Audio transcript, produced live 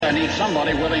America needs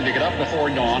somebody willing to get up before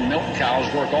dawn, milk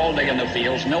cows, work all day in the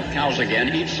fields, milk cows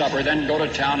again, eat supper, then go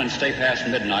to town and stay past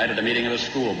midnight at a meeting of the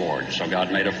school board. So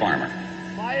God made a farmer.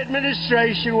 My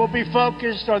administration will be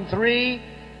focused on three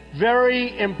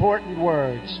very important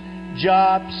words: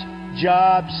 jobs,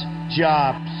 jobs,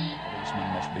 jobs. A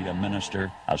policeman must be a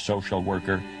minister, a social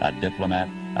worker, a diplomat,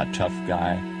 a tough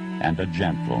guy, and a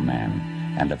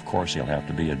gentleman. And of course he'll have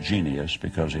to be a genius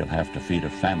because he'll have to feed a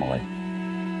family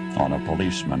on a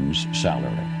policeman's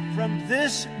salary. From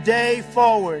this day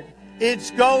forward, it's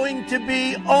going to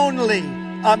be only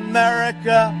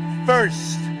America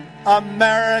first.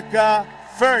 America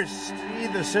first. We,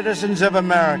 the citizens of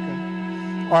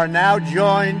America, are now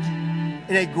joined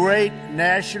in a great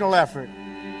national effort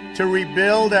to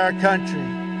rebuild our country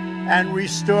and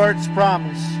restore its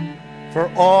promise for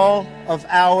all of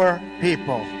our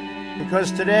people.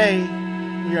 Because today,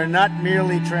 we are not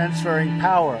merely transferring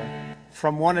power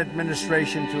from one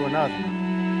administration to another,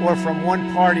 or from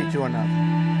one party to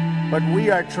another, but we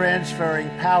are transferring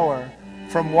power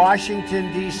from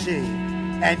Washington, D.C.,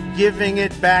 and giving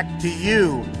it back to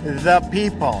you, the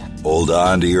people. Hold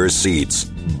on to your seats.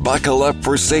 Buckle up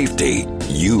for safety.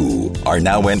 You are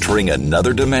now entering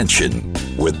another dimension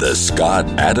with the Scott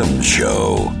Adams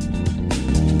Show.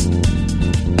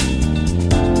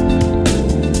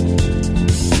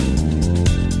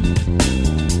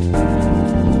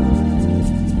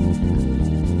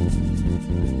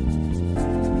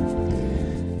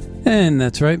 And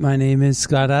that's right. My name is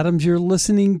Scott Adams. You're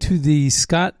listening to the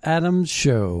Scott Adams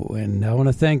Show. And I want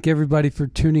to thank everybody for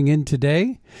tuning in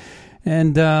today.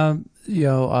 And,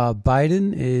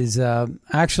 Biden is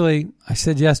actually, I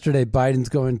said yesterday, Biden's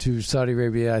going to Saudi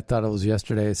Arabia. I thought it was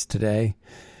yesterday. It's today.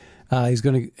 He's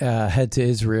going to head to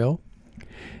Israel.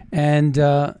 And,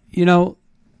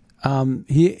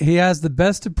 he has the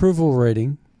best approval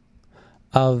rating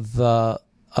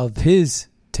of his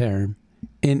term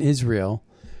in Israel.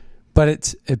 But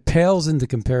it pales into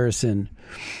comparison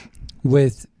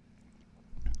with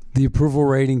the approval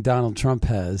rating Donald Trump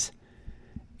has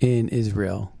in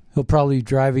Israel. He'll probably be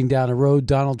driving down a road,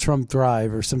 Donald Trump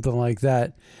Drive or something like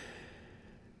that.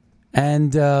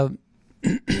 And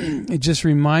it just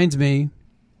reminds me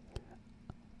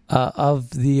of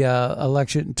the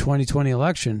 2020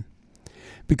 election.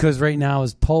 Because right now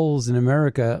his polls in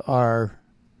America are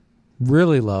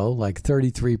really low, like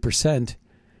 33%.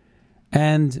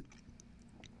 And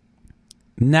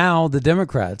now the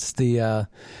Democrats, the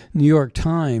New York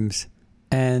Times,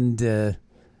 and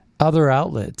other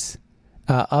outlets,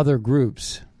 other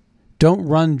groups,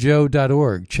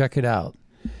 don'trunjoe.org. Check it out.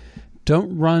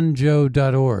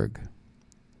 Don'trunjoe.org.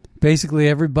 Basically,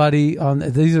 everybody on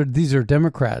these are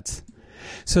Democrats.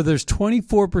 So there's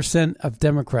 24% of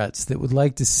Democrats that would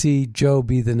like to see Joe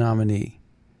be the nominee,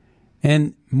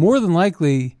 and more than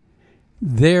likely,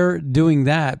 they're doing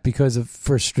that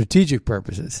for strategic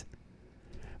purposes.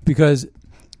 Because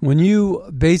when you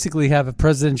basically have a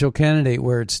presidential candidate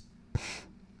where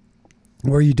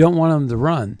you don't want him to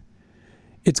run,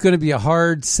 it's going to be a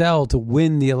hard sell to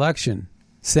win the election,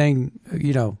 saying,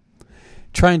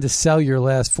 trying to sell your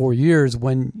last 4 years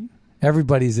when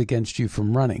everybody's against you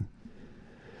from running.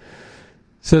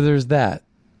 So there's that.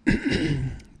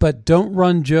 But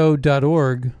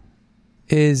don'trunjoe.org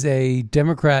is a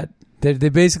Democrat. They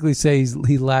basically say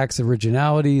he lacks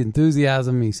originality,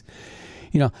 enthusiasm. He's,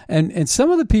 and some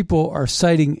of the people are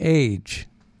citing age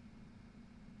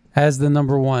as the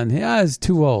number one. Yeah, he's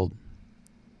too old.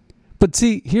 But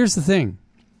see, here's the thing.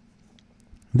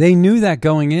 They knew that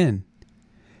going in.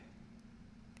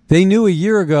 They knew a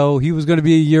year ago he was going to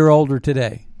be a year older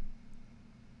today.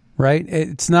 Right?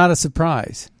 It's not a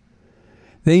surprise.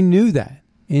 They knew that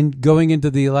in going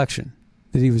into the election,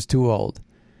 that he was too old,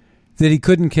 that he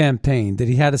couldn't campaign, that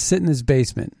he had to sit in his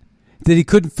basement, that he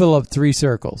couldn't fill up 3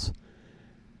 circles.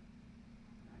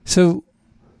 So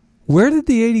where did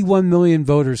the 81 million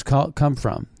voters come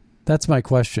from? That's my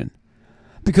question.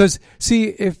 Because, see,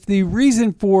 if the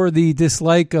reason for the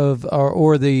dislike of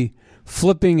or the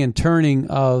flipping and turning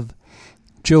of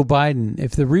Joe Biden,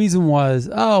 if the reason was,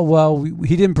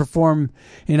 he didn't perform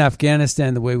in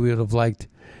Afghanistan the way we would have liked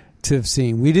to have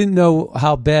seen. We didn't know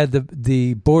how bad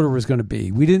the border was going to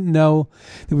be. We didn't know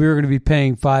that we were going to be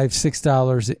paying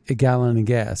 $5-6 a gallon of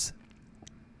gas.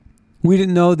 We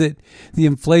didn't know that the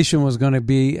inflation was going to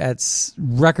be at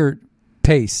record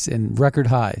pace and record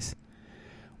highs.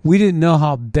 We didn't know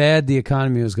how bad the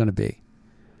economy was going to be.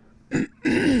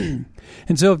 And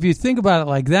so if you think about it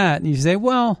like that and you say,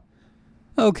 well,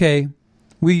 okay,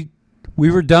 we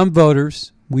were dumb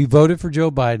voters. We voted for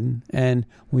Joe Biden and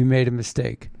we made a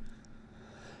mistake.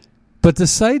 But to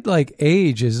cite like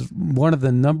age is one of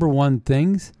the number one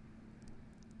things,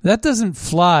 That doesn't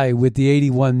fly with the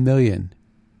 81 million.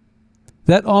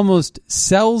 That almost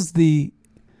sells the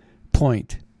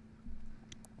point.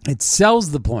 It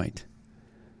sells the point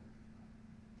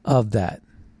of that,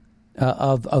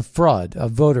 of fraud,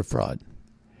 of voter fraud.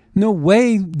 No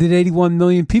way did 81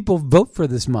 million people vote for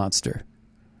this monster.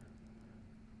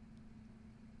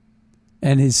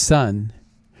 And his son,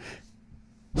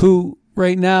 who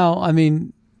right now, I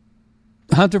mean,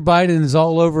 Hunter Biden is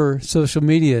all over social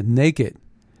media naked.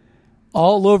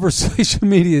 All over social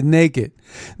media naked.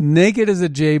 Naked as a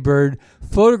jaybird,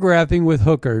 photographing with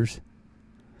hookers,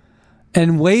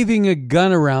 and waving a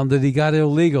gun around that he got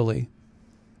illegally.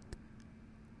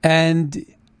 And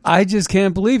I just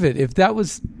can't believe it. If that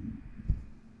was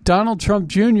Donald Trump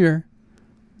Jr.,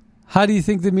 how do you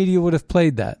think the media would have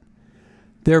played that?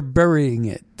 They're burying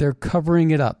it. They're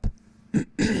covering it up.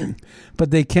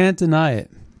 But they can't deny it.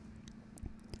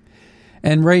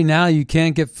 And right now you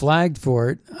can't get flagged for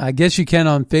it. I guess you can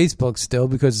on Facebook still,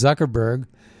 because Zuckerberg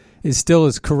is still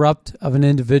as corrupt of an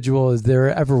individual as there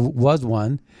ever was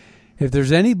one. If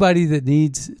there's anybody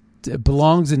that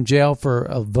belongs in jail for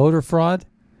a voter fraud,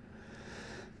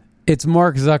 it's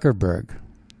Mark Zuckerberg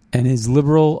and his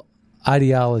liberal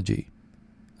ideology.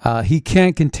 He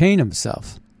can't contain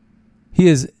himself. He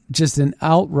is just an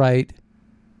outright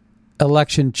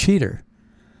election cheater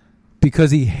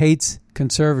because he hates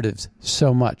conservatives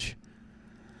so much.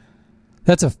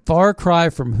 That's a far cry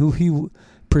from who he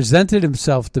presented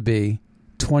himself to be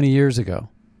 20 years ago.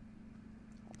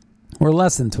 Or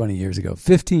less than 20 years ago,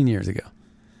 15 years ago,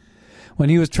 when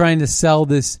he was trying to sell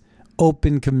this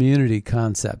open community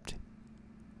concept.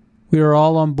 We were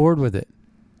all on board with it.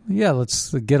 Yeah,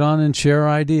 let's get on and share our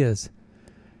ideas.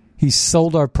 He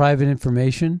sold our private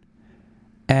information,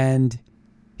 and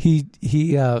he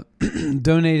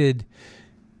donated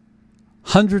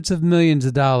hundreds of millions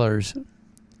of dollars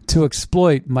to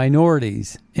exploit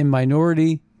minorities in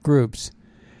minority groups,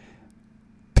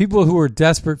 people who were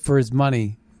desperate for his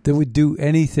money, that would do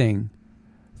anything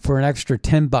for an extra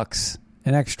 $10,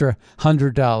 an extra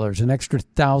 $100, an extra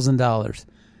 $1,000.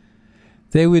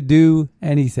 They would do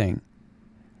anything.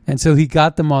 And so he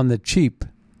got them on the cheap,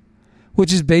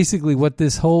 which is basically what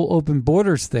this whole open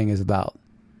borders thing is about.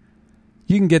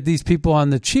 You can get these people on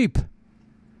the cheap.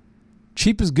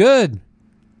 Cheap is good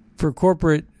for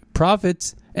corporate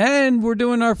profits, and we're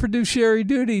doing our fiduciary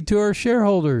duty to our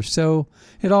shareholders, so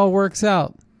it all works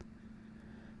out.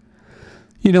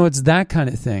 You know, it's that kind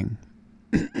of thing.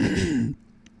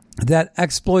 That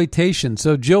exploitation.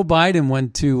 So Joe Biden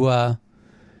went to,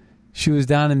 she was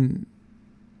down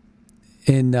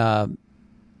in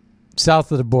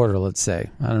south of the border, let's say.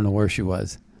 I don't know where she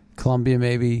was. Colombia,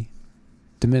 maybe.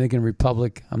 Dominican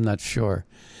Republic, I'm not sure.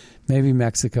 Maybe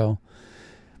Mexico.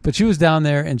 But she was down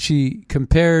there, and she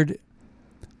compared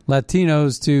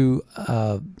Latinos to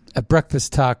a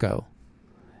breakfast taco.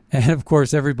 And, of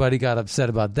course, everybody got upset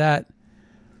about that.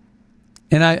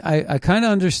 And I kind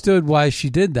of understood why she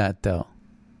did that, though.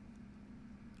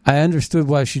 I understood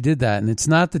why she did that. And it's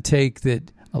not the take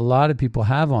that a lot of people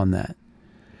have on that.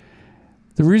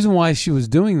 The reason why she was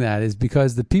doing that is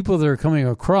because the people that are coming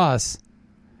across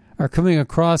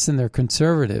and they're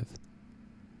conservative.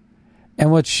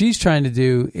 And what she's trying to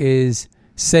do is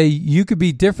say you could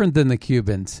be different than the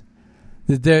Cubans.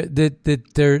 That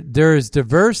they're as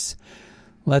diverse.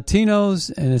 Latinos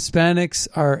and Hispanics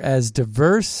are as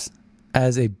diverse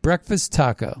as a breakfast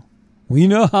taco. We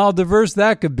know how diverse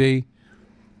that could be.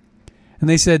 And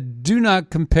they said, do not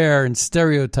compare and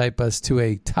stereotype us to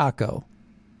a taco.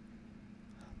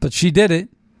 But she did it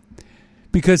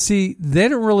because, see, they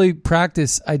don't really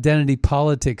practice identity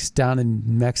politics down in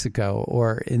Mexico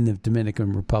or in the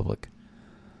Dominican Republic.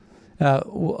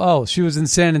 She was in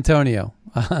San Antonio.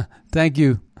 Thank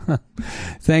you.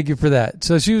 Thank you for that.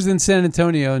 So she was in San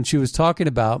Antonio, and she was talking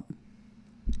about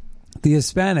the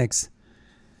Hispanics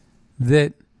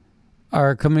that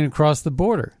are coming across the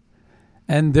border.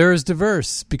 And they're as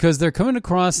diverse because they're coming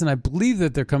across, and I believe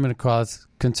that they're coming across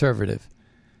conservative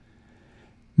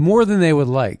more than they would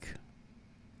like.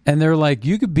 And they're like,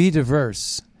 you could be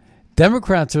diverse.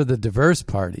 Democrats are the diverse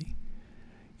party.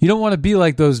 You don't want to be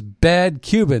like those bad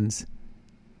Cubans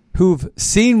who've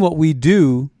seen what we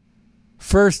do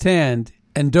firsthand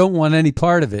and don't want any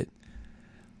part of it.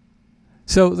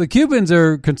 So the Cubans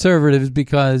are conservatives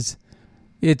because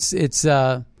it's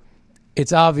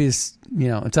obvious,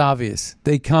 it's obvious.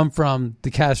 They come from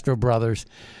the Castro brothers.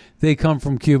 They come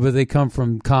from Cuba. They come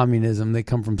from communism. They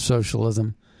come from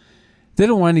socialism. They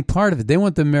don't want any part of it. They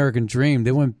want the American dream.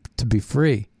 They want to be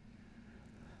free.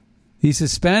 These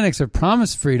Hispanics are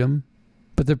promised freedom,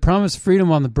 but they're promised freedom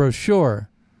on the brochure,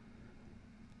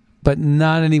 but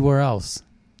not anywhere else.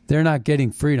 They're not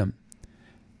getting freedom.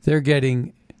 They're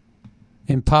getting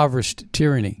impoverished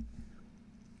tyranny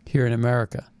here in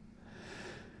America.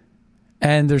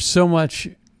 And there's so much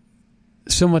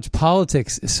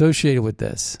politics associated with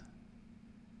this.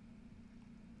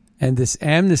 And this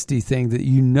amnesty thing that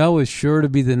is sure to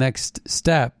be the next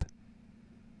step.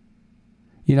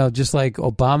 Just like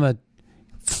Obama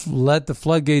let the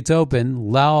floodgates open,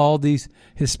 allow all these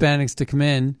Hispanics to come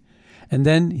in, and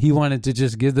then he wanted to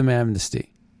just give them amnesty.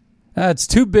 It's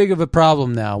too big of a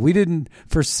problem now. We didn't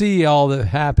foresee all that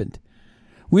happened.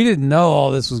 We didn't know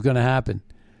all this was going to happen.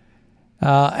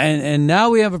 And now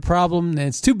we have a problem, and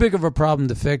it's too big of a problem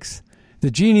to fix. The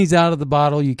genie's out of the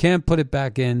bottle. You can't put it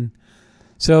back in.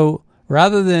 So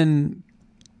rather than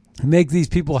make these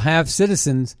people half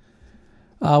citizens,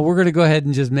 we're going to go ahead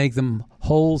and just make them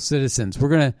whole citizens. We're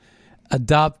going to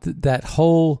adopt that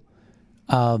whole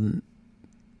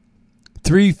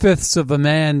 3/5 of a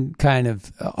man kind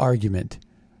of argument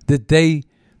that they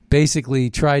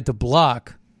basically tried to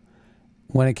block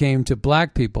when it came to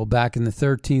black people back in the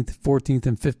 13th, 14th,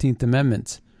 and 15th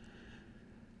Amendments,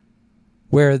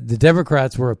 where the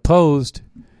Democrats were opposed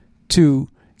to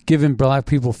giving black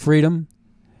people freedom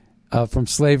from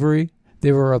slavery.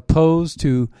 They were opposed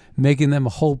to making them a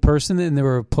whole person, and they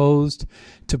were opposed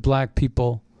to black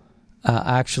people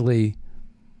actually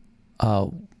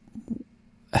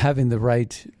having the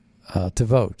right to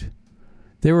vote.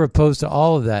 They were opposed to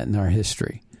all of that in our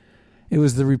history. It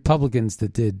was the Republicans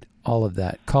that did all of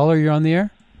that. Caller, you're on the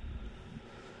air?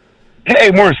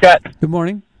 Hey, morning, Scott. Good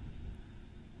morning.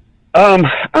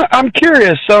 I'm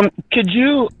curious.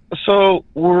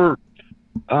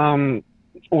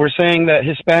 We're saying that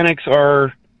Hispanics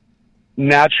are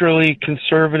naturally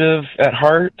conservative at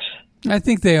heart. I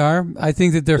think they are. I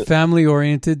think that they're family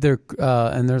oriented.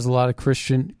 And there's a lot of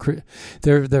Christian.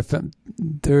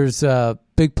 There's a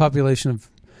big population of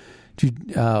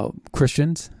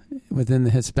Christians within the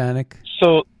Hispanic.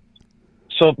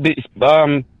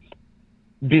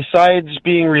 Besides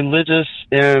being religious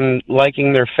and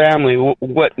liking their family,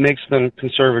 what makes them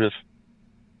conservative?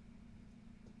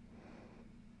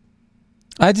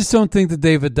 I just don't think that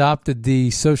they've adopted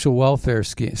the social welfare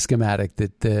schematic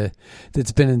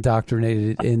that's been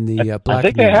indoctrinated in the black I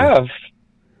think community.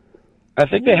 I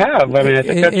think they have. I mean, I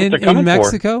think that's what they're coming in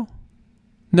Mexico? for.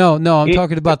 No, I'm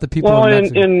talking about the people in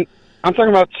Mexico. I'm talking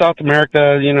about South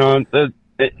America,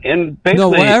 and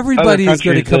basically everybody's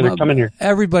going to come up. Coming here.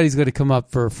 Everybody's going to come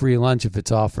up for a free lunch if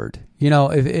it's offered.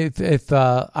 If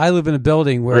I live in a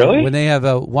building where Really? when they have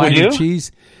a wine and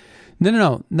cheese.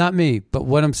 No, not me. But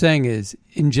what I'm saying is,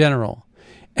 in general,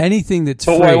 anything that's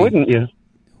free. Why wouldn't you?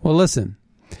 Well, listen,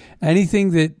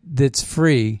 anything that's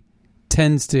free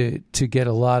tends to get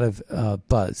a lot of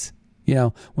buzz.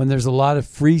 When there's a lot of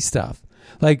free stuff.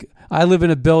 Like I live in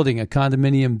a building, a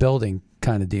condominium building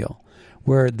kind of deal,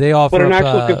 where they offer an up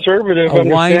actual conservative a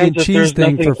wine and that cheese there's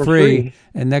thing nothing for free,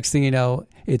 and next thing you know,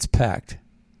 it's packed.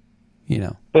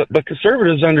 But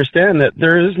conservatives understand that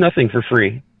there is nothing for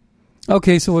free.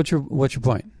 Okay, so what's your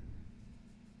point?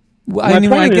 My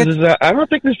point is that I don't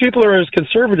think these people are as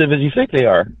conservative as you think they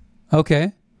are.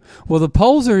 Okay. Well, the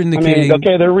polls are indicating.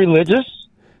 They're religious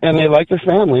and they like their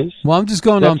families. Well, I'm just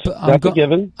going that's a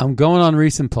given. I'm going on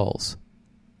recent polls.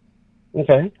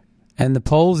 Okay. And the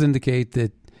polls indicate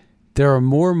that there are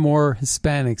more and more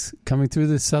Hispanics coming through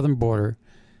the southern border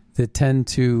that tend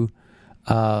to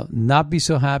not be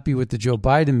so happy with the Joe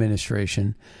Biden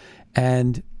administration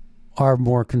and are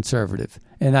more conservative.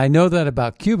 And I know that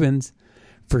about Cubans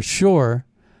for sure.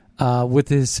 With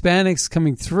the Hispanics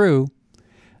coming through,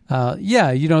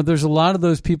 there's a lot of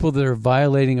those people that are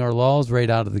violating our laws right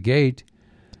out of the gate.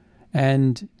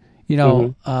 And,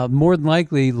 more than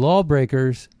likely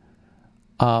lawbreakers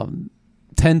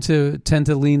tend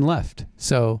to lean left.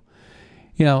 So,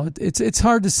 it's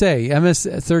hard to say.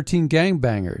 MS-13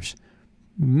 gangbangers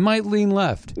might lean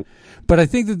left. But I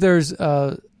think that there's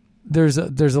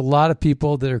a lot of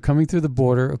people that are coming through the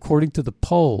border, according to the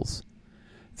polls,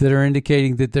 that are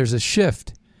indicating that there's a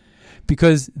shift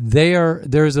because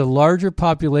there's a larger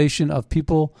population of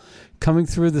people coming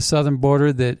through the southern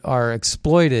border that are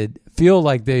exploited, feel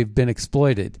like they've been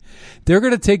exploited. They're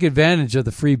going to take advantage of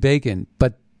the free bacon,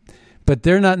 but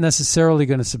they're not necessarily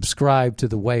going to subscribe to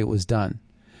the way it was done.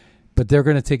 But they're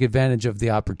going to take advantage of the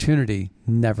opportunity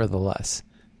nevertheless.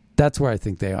 That's where I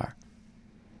think they are.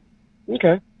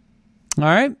 Okay. All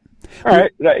right.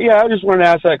 Yeah, I just wanted to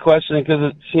ask that question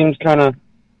because it seems kind of,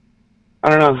 I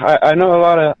don't know. I know a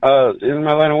lot of, in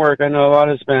my line of work, I know a lot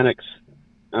of Hispanics,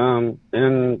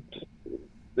 and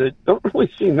they don't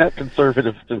really seem that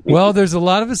conservative to me. Well, there's a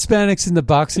lot of Hispanics in the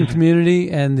boxing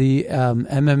community and the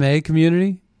MMA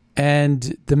community,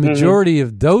 And the majority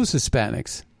of those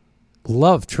Hispanics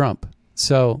love Trump.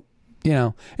 So,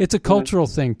 it's a cultural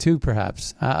thing too,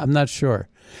 perhaps. I'm not sure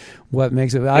what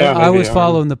makes it. I was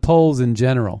following the polls in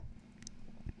general.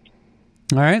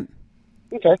 All right?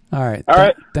 Okay. All right. All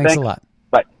right. Thanks a lot.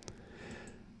 Bye.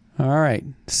 All right.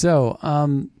 So,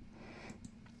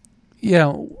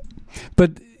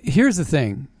 but here's the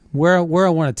thing. Where I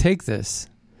want to take this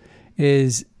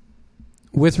is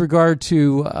with regard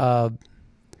to the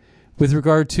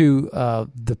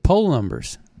poll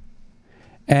numbers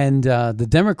and the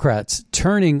Democrats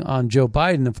turning on Joe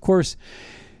Biden. Of course,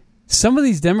 some of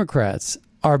these Democrats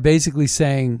are basically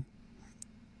saying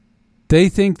they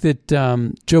think that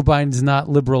Joe Biden's not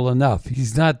liberal enough.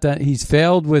 He's not done. He's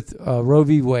failed with Roe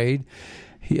v. Wade,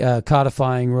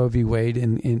 codifying Roe v. Wade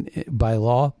in by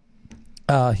law.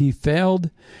 He failed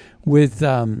with.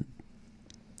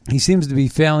 He seems to be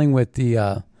failing with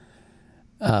the.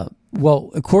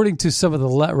 According to some of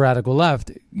the radical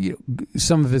left,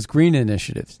 some of his green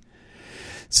initiatives.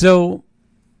 So,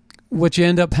 what you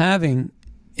end up having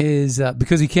is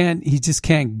because he just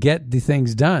can't get the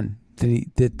things done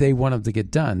that they want him to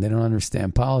get done. They don't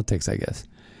understand politics, I guess.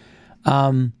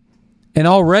 And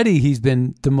already he's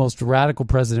been the most radical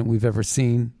president we've ever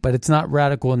seen, but it's not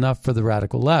radical enough for the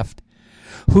radical left.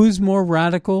 Who's more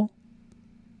radical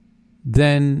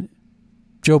than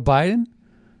Joe Biden?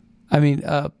 I mean,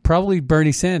 probably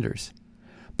Bernie Sanders.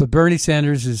 But Bernie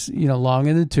Sanders is, long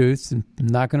in the tooth and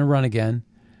not going to run again.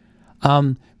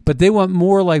 But they want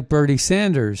more like Bernie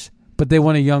Sanders, but they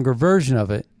want a younger version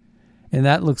of it. And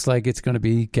that looks like it's going to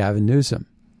be Gavin Newsom.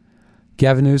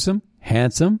 Gavin Newsom,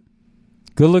 handsome,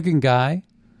 good-looking guy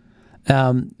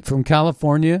from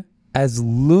California, as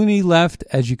loony left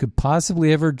as you could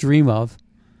possibly ever dream of.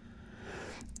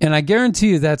 And I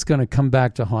guarantee you that's going to come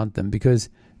back to haunt them because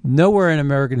nowhere in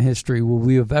American history will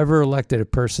we have ever elected a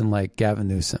person like Gavin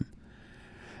Newsom.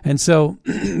 And so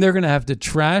they're going to have to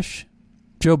trash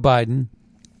Joe Biden,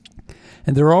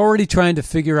 and they're already trying to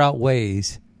figure out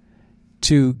ways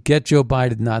to get Joe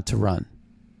Biden not to run.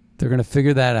 They're going to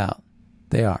figure that out.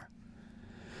 They are.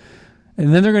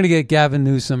 And then they're going to get Gavin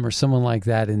Newsom or someone like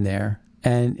that in there,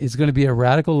 and it's going to be a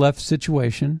radical left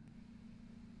situation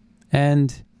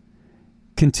and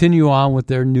continue on with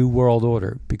their new world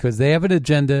order because they have an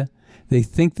agenda. They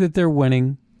think that they're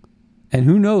winning, and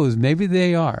who knows, maybe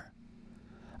they are.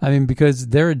 I mean, because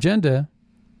their agenda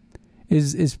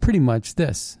is pretty much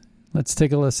this. Let's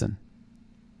take a listen.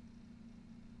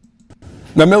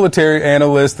 The military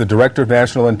analyst, the director of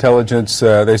national intelligence,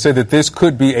 they say that this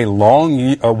could be a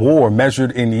long war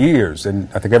measured in years. And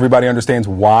I think everybody understands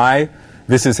why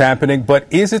this is happening.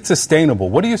 But is it sustainable?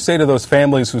 What do you say to those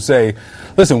families who say,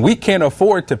 listen, we can't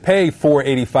afford to pay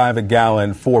 $4.85 a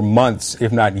gallon for months,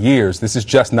 if not years. This is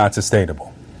just not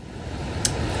sustainable.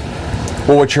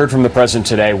 Well, what you heard from the president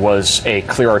today was a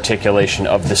clear articulation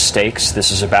of the stakes.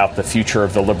 This is about the future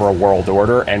of the liberal world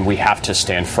order, and we have to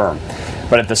stand firm.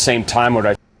 But at the same time,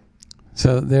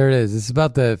 So there it is. It's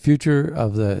about the future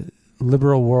of the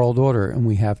liberal world order, and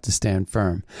we have to stand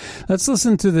firm. Let's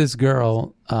listen to this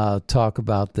girl talk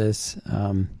about this.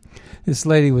 This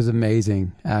lady was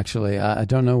amazing, actually. I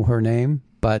don't know her name,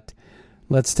 but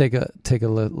let's take a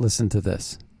listen to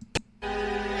this.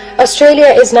 Australia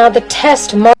is now the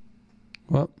test model.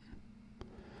 Well,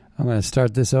 I'm going to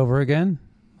start this over again.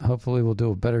 Hopefully we'll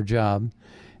do a better job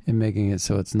in making it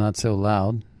so it's not so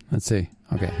loud. Let's see.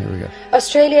 Okay, here we go.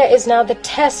 Australia is now the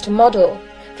test model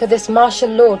for this martial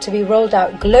law to be rolled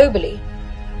out globally.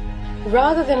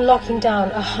 Rather than locking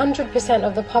down 100%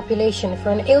 of the population for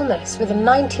an illness with a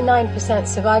 99%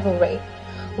 survival rate,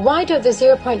 why don't the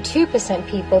 0.2%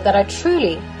 people that are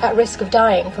truly at risk of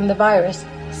dying from the virus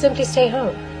simply stay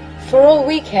home? For all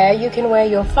we care, you can wear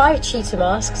your 5 cheetah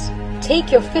masks,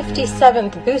 take your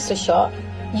 57th booster shot.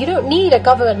 You don't need a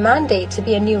government mandate to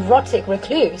be a neurotic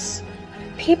recluse.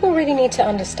 People really need to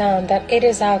understand that it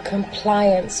is our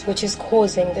compliance which is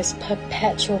causing this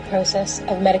perpetual process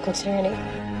of medical tyranny.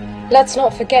 Let's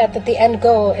not forget that the end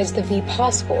goal is the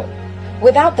V-passport.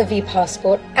 Without the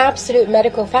V-passport, absolute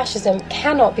medical fascism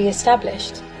cannot be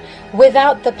established.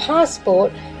 Without the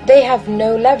passport, they have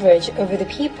no leverage over the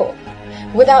people.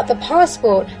 Without the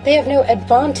passport, they have no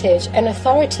advantage and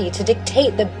authority to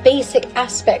dictate the basic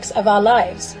aspects of our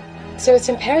lives. So it's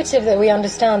imperative that we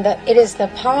understand that it is the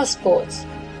passports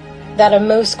that are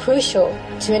most crucial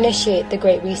to initiate the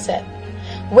Great Reset.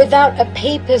 Without a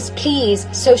papers, please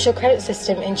social credit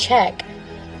system in check,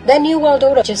 their new world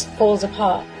order just falls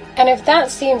apart. And if that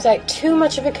seems like too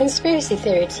much of a conspiracy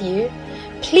theory to you,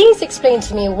 Please explain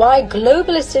to me why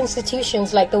globalist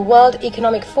institutions like the World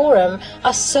Economic Forum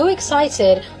are so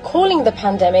excited calling the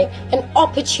pandemic an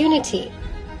opportunity.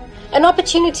 An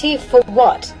opportunity for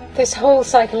what? This whole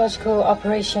psychological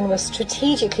operation was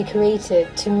strategically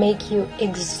created to make you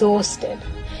exhausted.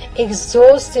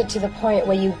 Exhausted to the point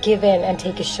where you give in and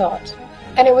take a shot.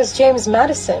 And it was James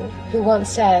Madison who once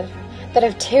said that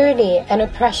if tyranny and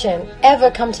oppression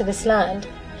ever come to this land,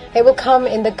 it will come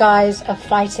in the guise of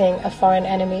fighting a foreign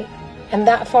enemy. And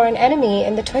that foreign enemy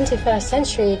in the 21st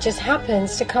century just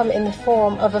happens to come in the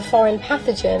form of a foreign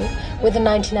pathogen with a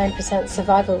 99%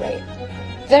 survival rate.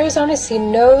 There is honestly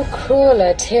no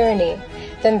crueler tyranny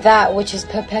than that which is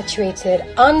perpetuated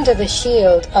under the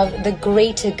shield of the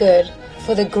greater good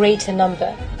for the greater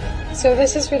number. So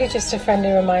this is really just a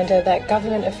friendly reminder that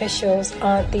government officials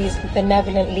aren't these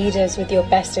benevolent leaders with your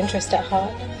best interest at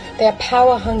heart. They are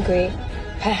power-hungry,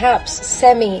 perhaps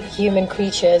semi-human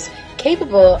creatures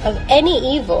capable of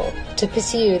any evil to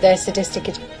pursue their sadistic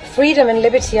agenda. Freedom and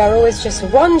liberty are always just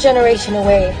one generation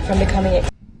away from becoming it.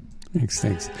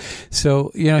 Thanks.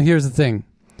 So, here's the thing.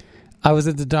 I was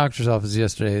at the doctor's office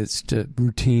yesterday. It's the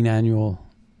routine annual,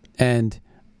 and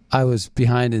I was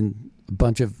behind in a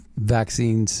bunch of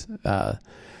vaccines,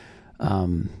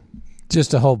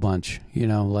 just a whole bunch,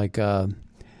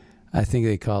 I think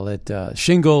they call it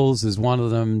shingles is one of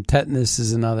them. Tetanus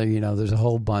is another, there's a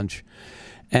whole bunch.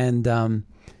 And I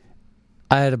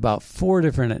had about 4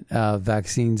 different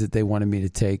vaccines that they wanted me to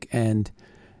take. And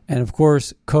of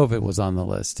course, COVID was on the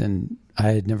list. And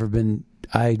I never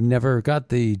got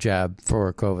the jab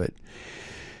for COVID.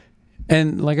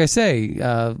 And like I say,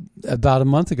 about a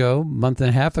month and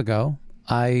a half ago,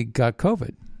 I got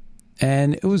COVID.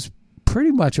 And it was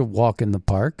pretty much a walk in the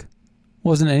park.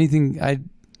 Wasn't anything I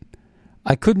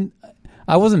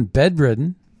wasn't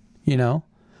bedridden,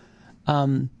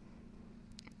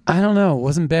 I don't know. It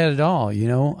wasn't bad at all.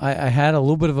 I had a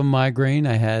little bit of a migraine.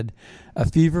 I had a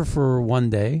fever for one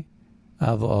day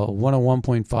of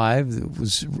 101.5. It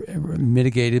was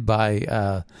mitigated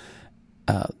by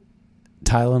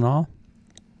Tylenol.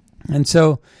 And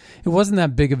so it wasn't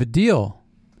that big of a deal.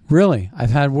 Really.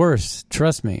 I've had worse.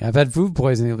 Trust me. I've had food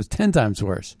poisoning. It was 10 times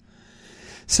worse.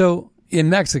 So in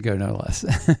Mexico, no less.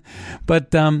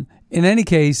 But in any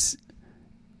case,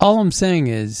 all I'm saying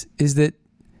is that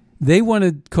they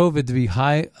wanted COVID to be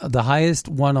the highest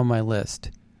one on my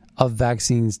list of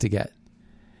vaccines to get.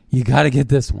 You got to get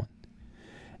this one,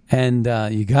 and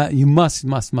you must.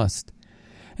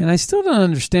 And I still don't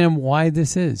understand why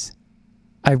this is.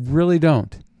 I really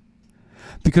don't,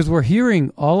 because we're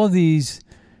hearing all of these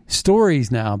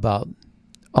stories now about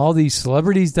all these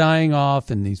celebrities dying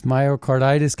off and these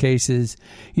myocarditis cases.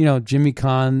 Jimmy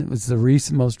Kahn was the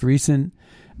most recent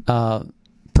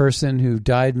person who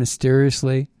died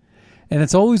mysteriously. And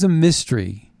it's always a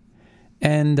mystery.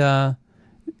 And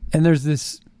there's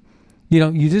this,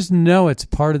 you just know it's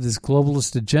part of this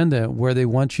globalist agenda where they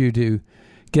want you to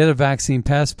get a vaccine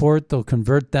passport. They'll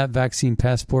convert that vaccine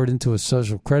passport into a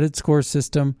social credit score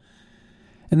system.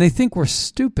 And they think we're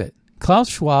stupid. Klaus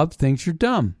Schwab thinks you're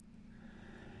dumb.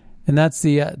 And that's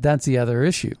the other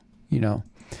issue,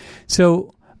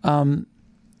 So, at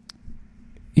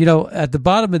the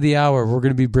bottom of the hour, we're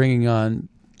going to be bringing on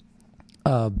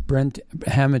Brent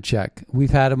Hamachek.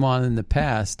 We've had him on in the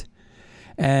past,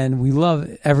 and we love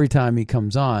every time he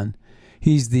comes on.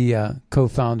 He's the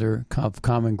co-founder of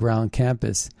Common Ground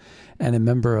Campus and a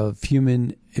member of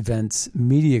Human Events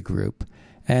Media Group.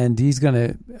 And he's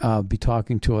going to be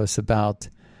talking to us about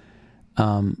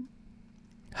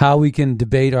how we can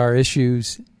debate our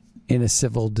issues in a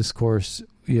civil discourse,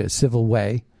 civil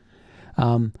way.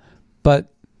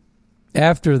 But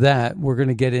after that, we're going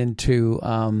to get into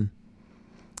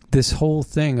this whole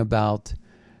thing about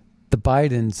the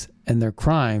Bidens and their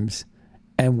crimes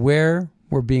and where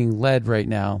we're being led right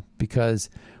now. Because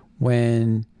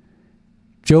when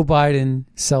Joe Biden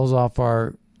sells off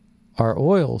our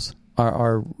oils,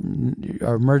 our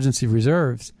emergency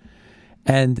reserves,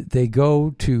 and they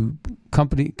go to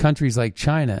countries like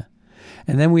China,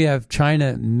 and then we have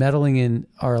China meddling in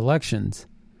our elections,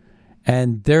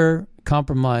 and they're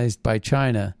compromised by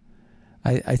China.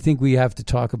 I think we have to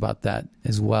talk about that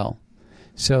as well.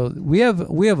 So we have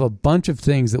a bunch of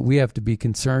things that we have to be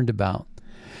concerned about.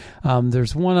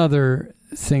 There's one other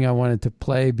thing I wanted to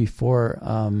play before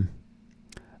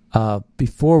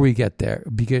we get to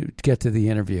the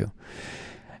interview.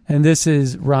 And this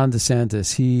is Ron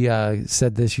DeSantis. He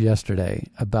said this yesterday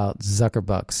about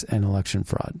Zuckerbucks and election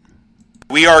fraud.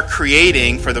 We are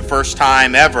creating, for the first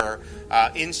time ever,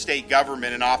 in state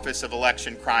government an Office of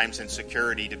Election Crimes and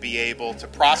Security to be able to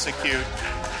prosecute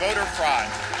voter fraud.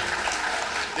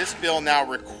 This bill now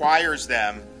requires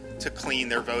them to clean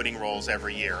their voting rolls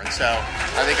every year. And so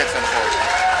I think it's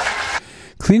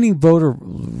important. Cleaning voter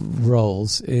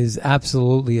rolls is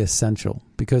absolutely essential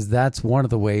because that's one of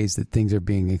the ways that things are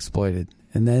being exploited.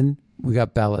 And then we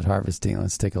got ballot harvesting.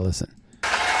 Let's take a listen.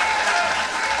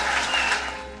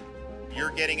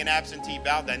 You're getting an absentee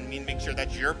ballot, that means make sure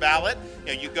that's your ballot.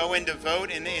 You go in to vote,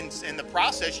 and in the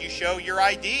process, you show your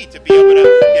ID to be able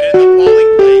to get in the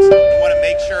polling place. You want to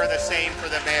make sure the same for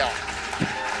the mail.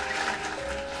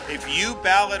 If you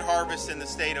ballot harvest in the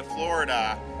state of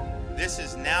Florida, this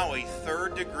is now a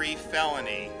third-degree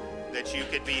felony that you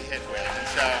could be hit with. And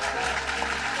so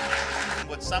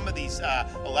what some of these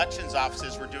elections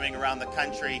offices were doing around the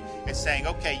country is saying,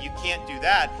 okay, you can't do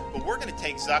that, but we're going to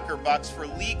take Zuckerbucks for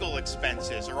legal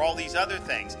expenses or all these other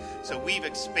things. So we've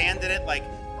expanded it like,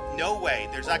 no way.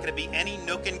 There's not going to be any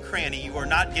nook and cranny. You are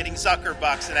not getting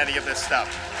Zuckerbucks in any of this stuff.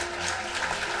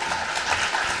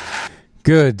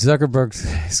 Good. Zuckerberg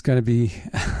is going to be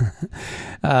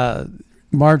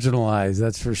marginalized,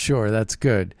 that's for sure. That's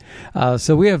good.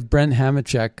 So we have Brent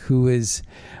Hamachek, who is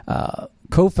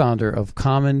co-founder of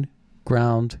Common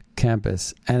Ground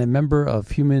Campus and a member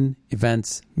of Human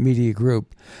Events Media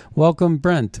Group. Welcome,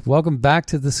 Brent. Welcome back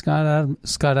to the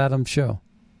Scott Adams Show.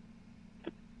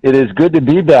 It is good to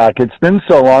be back. It's been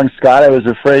so long, Scott. I was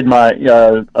afraid my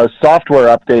a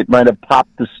software update might have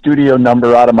popped the studio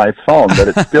number out of my phone, but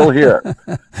it's still here.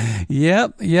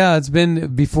 Yep. Yeah, it's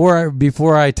been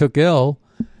before I took ill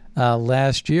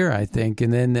last year, I think,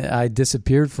 and then I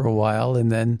disappeared for a while,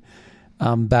 and then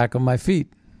I'm back on my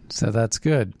feet. So that's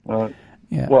good.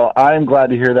 Yeah. Well, I'm glad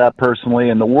to hear that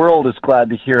personally, and the world is glad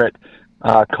to hear it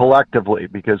collectively,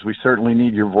 because we certainly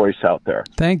need your voice out there.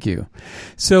 Thank you.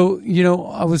 So,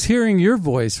 I was hearing your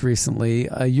voice recently.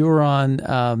 You were on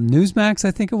Newsmax,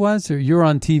 I think it was, or you were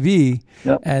on TV,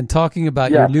 yep, and talking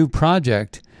about your new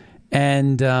project.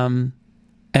 And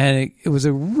it was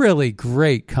a really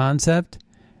great concept.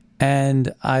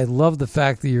 And I love the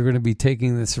fact that you're going to be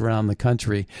taking this around the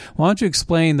country. Why don't you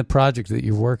explain the project that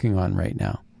you're working on right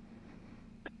now?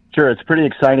 Sure, it's pretty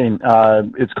exciting.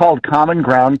 It's called Common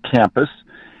Ground Campus.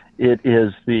 It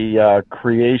is the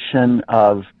creation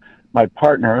of my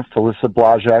partner, Felissa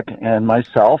Blazek, and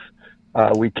myself.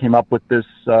 We came up with this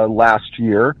last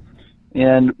year.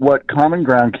 And what Common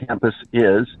Ground Campus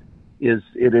is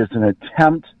it is an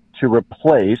attempt to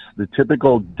replace the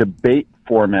typical debate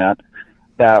format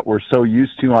that we're so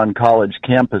used to on college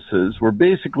campuses, where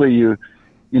basically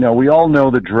we all know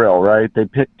the drill, right? They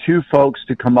pick two folks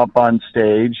to come up on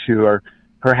stage who are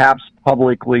perhaps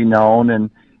publicly known and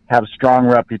have strong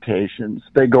reputations.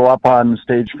 They go up on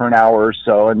stage for an hour or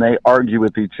so and they argue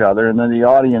with each other, and then the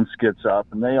audience gets up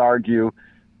and they argue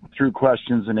through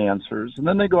questions and answers, and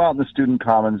then they go out in the student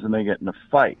commons and they get in a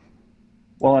fight.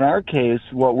 Well, in our case,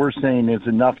 what we're saying is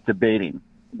enough debating.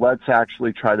 Let's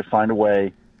actually try to find a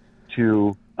way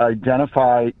to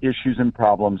identify issues and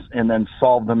problems and then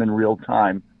solve them in real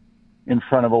time in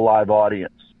front of a live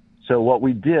audience. So what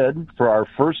we did for our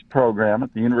first program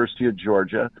at the University of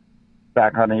Georgia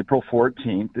back on April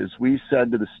 14th is we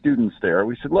said to the students there,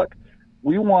 we said, look,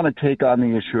 we want to take on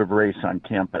the issue of race on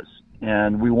campus,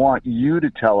 and we want you to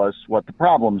tell us what the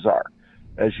problems are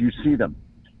as you see them.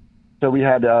 So we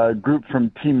had a group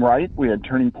from Team Right, we had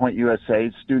Turning Point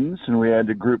USA students, and we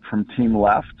had a group from Team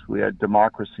Left, we had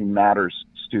Democracy Matters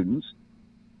students.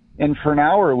 And for an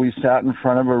hour, we sat in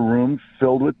front of a room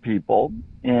filled with people,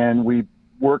 and we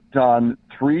worked on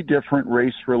 3 different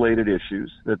race-related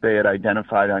issues that they had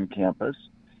identified on campus.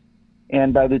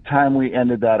 And by the time we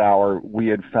ended that hour, we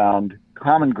had found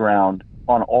common ground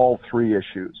on all 3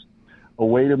 issues, a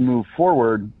way to move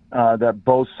forward that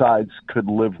both sides could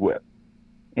live with.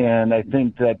 And I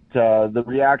think that the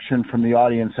reaction from the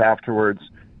audience afterwards,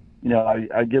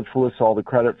 I give Felissa all the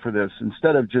credit for this.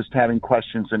 Instead of just having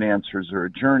questions and answers or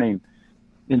adjourning,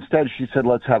 instead she said,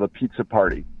 let's have a pizza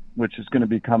party, which is going to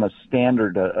become a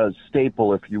standard, a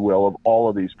staple, if you will, of all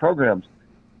of these programs.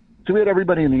 So we had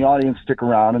everybody in the audience stick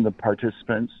around and the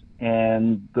participants,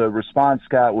 and the response,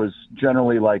 Scott, was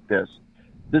generally like this.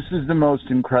 This is the most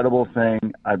incredible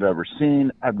thing I've ever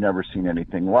seen. I've never seen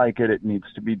anything like it. It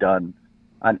needs to be done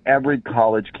on every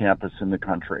college campus in the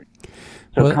country.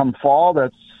 So come fall,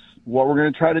 that's what we're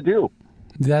going to try to do.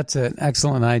 That's an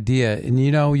excellent idea. And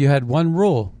you had one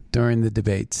rule during the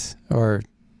debates or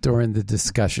during the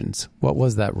discussions. What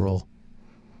was that rule?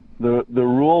 The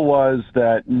rule was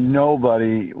that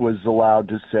nobody was allowed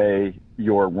to say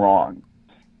you're wrong.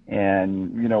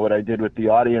 And, what I did with the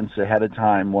audience ahead of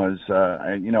time was,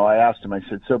 I asked them, I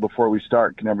said, so before we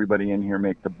start, can everybody in here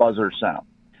make the buzzer sound?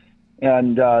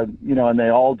 And, and they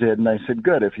all did. And I said,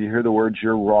 good, if you hear the words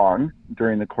 "you're wrong"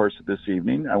 during the course of this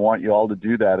evening, I want you all to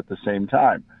do that at the same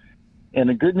time. And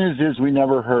the good news is we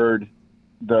never heard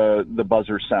the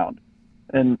buzzer sound.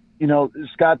 And,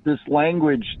 Scott, this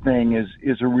language thing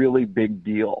is a really big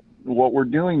deal. What we're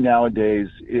doing nowadays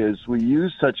is we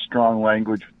use such strong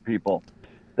language for people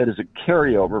that is a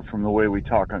carryover from the way we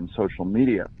talk on social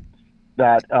media,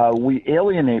 that we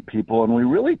alienate people and we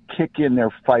really kick in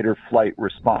their fight or flight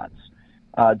response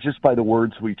just by the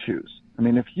words we choose. I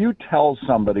mean, if you tell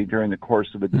somebody during the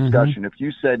course of a discussion, if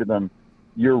you say to them,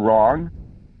 "You're wrong,"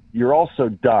 you're also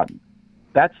done.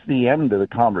 That's the end of the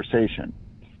conversation.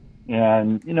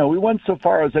 And, we went so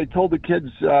far as I told the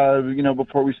kids,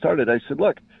 before we started, I said,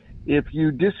 look, if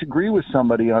you disagree with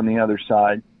somebody on the other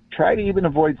side, try to even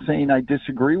avoid saying, "I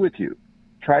disagree with you."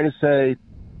 Try to say,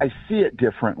 "I see it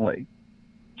differently."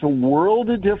 It's a world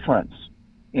of difference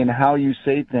in how you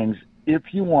say things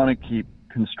if you want to keep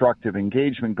constructive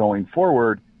engagement going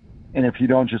forward, and if you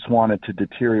don't just want it to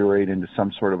deteriorate into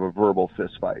some sort of a verbal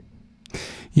fist fight.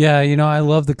 Yeah, I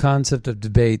love the concept of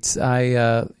debates.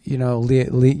 Leonora,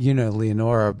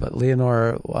 but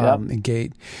Leonora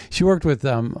Gate, she worked with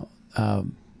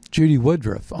Judy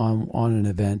Woodruff on an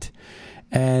event,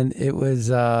 and it was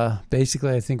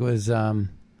basically, I think it was The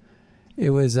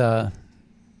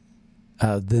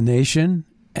Nation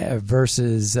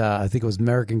versus I think it was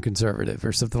American Conservative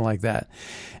or something like that,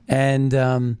 and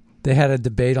they had a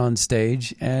debate on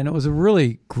stage, and it was a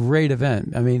really great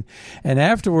event. I mean, and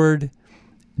afterward,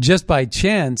 just by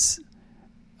chance,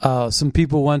 some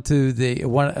people went to the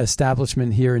one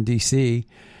establishment here in D.C.,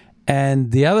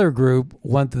 and the other group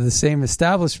went to the same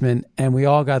establishment, and we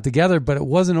all got together. But it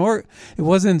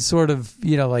wasn't sort of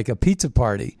like a pizza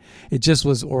party. It just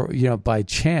was by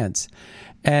chance,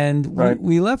 and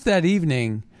we left that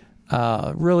evening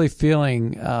really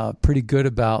feeling pretty good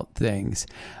about things.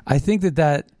 I think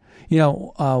that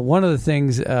one of the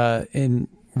things in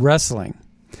wrestling.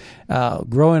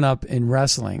 Growing up in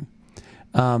wrestling,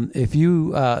 if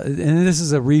you and this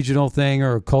is a regional thing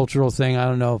or a cultural thing, I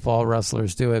don't know if all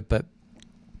wrestlers do it, but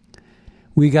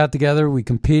we got together, we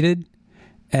competed,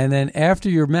 and then after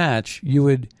your match, you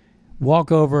would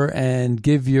walk over and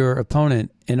give your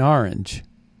opponent an orange,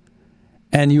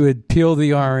 and you would peel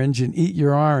the orange and eat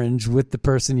your orange with the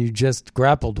person you just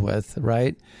grappled with,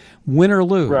 right? Win or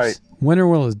lose, right? Win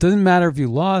or lose, doesn't matter if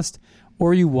you lost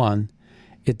or you won.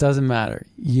 It doesn't matter.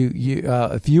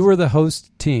 If you were the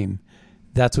host team,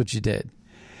 that's what you did.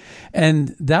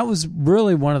 And that was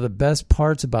really one of the best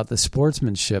parts about the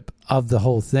sportsmanship of the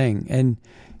whole thing. And,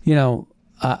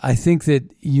 I think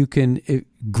that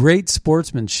great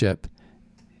sportsmanship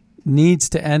needs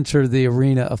to enter the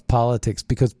arena of politics,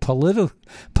 because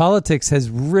politics has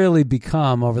really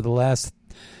become, over the last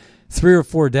 3 or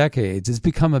 4 decades, it's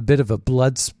become a bit of a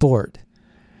blood sport.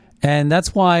 And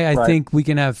that's why I think we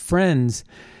can have friends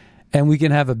and we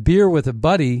can have a beer with a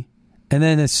buddy, and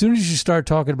then as soon as you start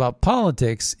talking about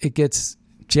politics, it gets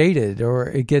jaded, or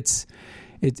it gets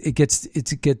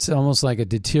almost like a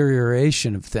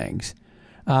deterioration of things.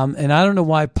 And I don't know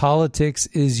why politics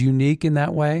is unique in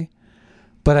that way,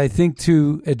 but I think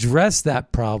to address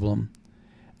that problem,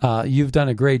 you've done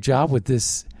a great job with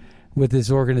this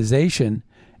organization,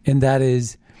 and that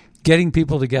is getting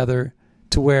people together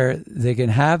to where they can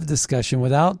have discussion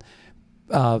without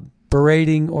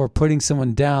berating or putting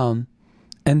someone down,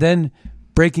 and then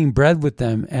breaking bread with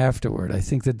them afterward. I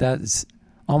think that is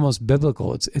almost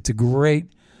biblical. It's a great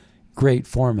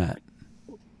format.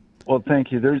 Well,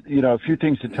 thank you. There's a few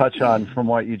things to touch on from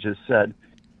what you just said.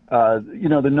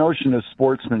 The notion of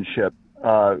sportsmanship.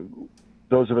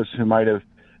 Those of us who might have,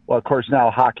 well, of course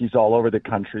now hockey's all over the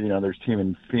country. There's a team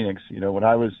in Phoenix. When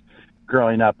I was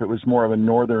growing up, it was more of a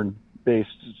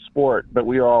northern-based sport, but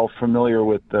we are all familiar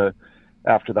with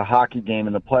after the hockey game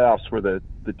in the playoffs where the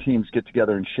teams get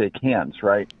together and shake hands,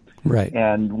 right? Right.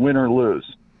 And win or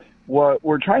lose. What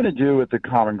we're trying to do with the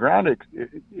Common Ground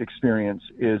experience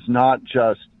is not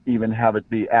just even have it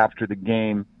be after the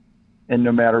game, and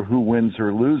no matter who wins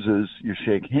or loses, you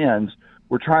shake hands.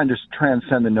 We're trying to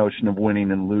transcend the notion of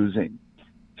winning and losing.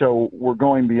 So we're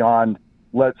going beyond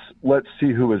let's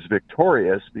see who is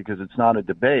victorious, because it's not a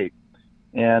debate.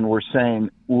 And we're saying,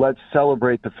 let's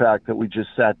celebrate the fact that we just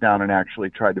sat down and actually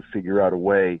tried to figure out a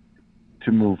way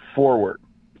to move forward.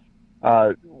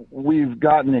 We've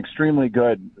gotten extremely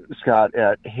good, Scott,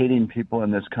 at hating people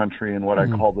in this country in what I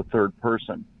call the third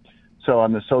person. So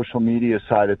on the social media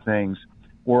side of things,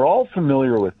 we're all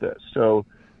familiar with this. So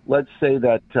let's say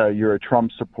that you're a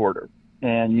Trump supporter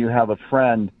and you have a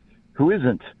friend who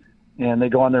isn't, and they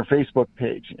go on their Facebook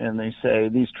page and they say,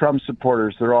 these Trump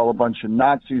supporters, they're all a bunch of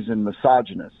Nazis and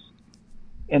misogynists.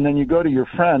 And then you go to your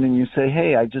friend and you say,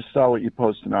 hey, I just saw what you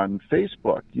posted on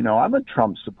Facebook. I'm a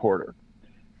Trump supporter.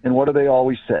 And what do they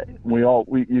always say?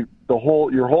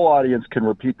 Your whole audience can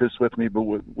repeat this with me, but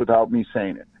without me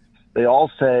saying it. They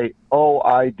all say, oh,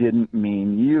 I didn't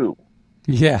mean you.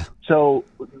 Yeah. So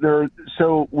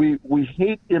we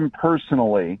hate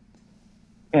impersonally,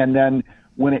 and then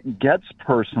when it gets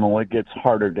personal, it gets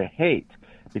harder to hate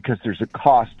because there's a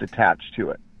cost attached to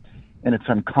it, and it's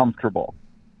uncomfortable.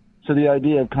 So the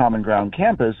idea of Common Ground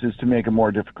Campus is to make it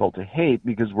more difficult to hate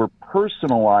because we're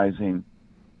personalizing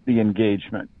the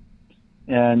engagement.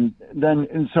 And then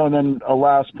a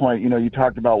last point, you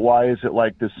talked about why is it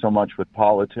like this so much with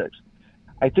politics?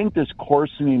 I think this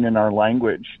coarsening in our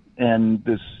language and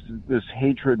this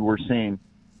hatred we're seeing,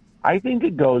 I think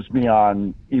it goes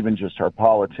beyond even just our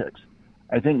politics.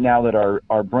 I think now that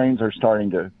our brains are starting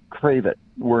to crave it,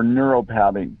 we're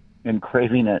neuropathing and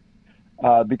craving it,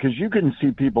 because you can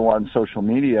see people on social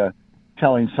media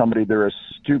telling somebody they're a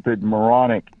stupid,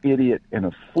 moronic idiot and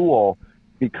a fool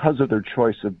because of their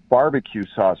choice of barbecue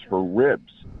sauce for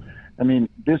ribs. I mean,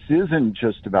 this isn't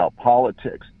just about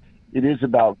politics. It is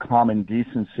about common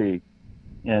decency.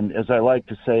 And as I like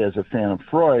to say as a fan of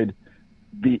Freud,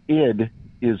 the id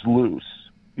is loose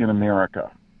in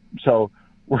America. So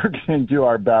we're going to do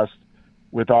our best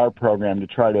with our program to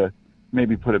try to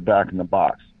maybe put it back in the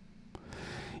box.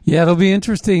 Yeah, it'll be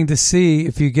interesting to see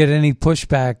if you get any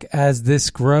pushback as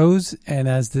this grows and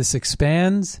as this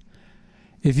expands.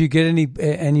 If you get any,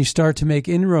 and you start to make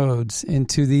inroads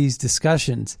into these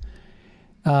discussions,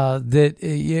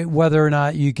 whether or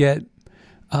not you get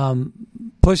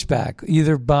pushback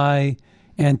either by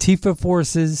Antifa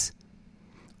forces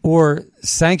or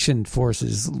sanctioned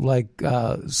forces like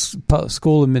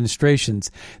school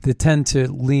administrations that tend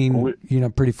to lean,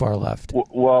 pretty far left.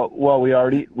 Well, we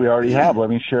already have. Let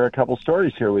me share a couple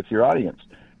stories here with your audience.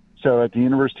 So at the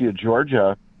University of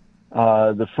Georgia,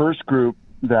 the first group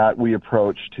that we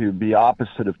approached to be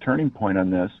opposite of Turning Point on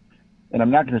this, and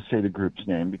I'm not going to say the group's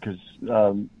name because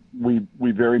we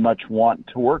very much want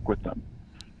to work with them.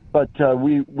 But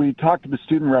we talked to the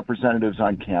student representatives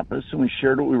on campus, and we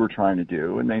shared what we were trying to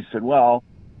do. And they said, well,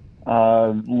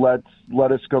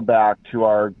 let us go back to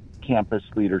our campus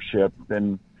leadership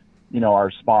and, our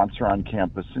sponsor on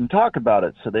campus and talk about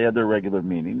it. So they had their regular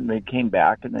meeting, and they came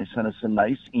back, and they sent us a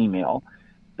nice email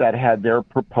that had their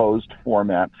proposed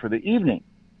format for the evening.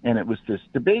 And it was this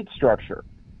debate structure.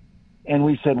 And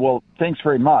we said, well, thanks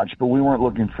very much, but we weren't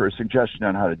looking for a suggestion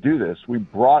on how to do this. We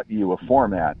brought you a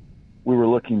format. We were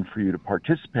looking for you to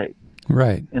participate.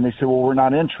 Right. And they said, well, we're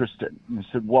not interested. And I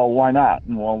said, well, why not?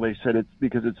 And well, they said, it's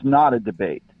because it's not a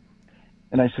debate.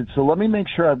 And I said, so let me make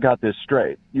sure I've got this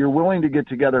straight. You're willing to get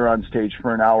together on stage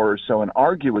for an hour or so and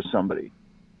argue with somebody,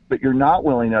 but you're not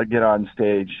willing to get on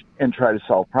stage and try to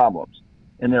solve problems.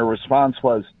 And their response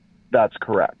was, that's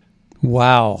correct.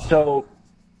 Wow. So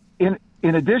in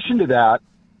addition to that,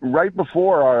 right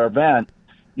before our event,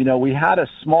 we had a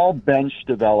small bench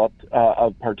developed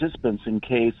of participants in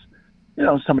case,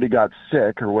 somebody got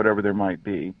sick or whatever there might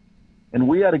be. And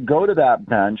we had to go to that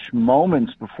bench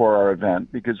moments before our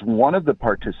event because one of the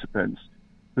participants,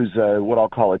 who's what I'll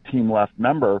call a Team Left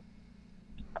member,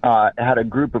 had a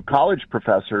group of college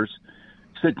professors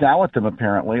sit down with them,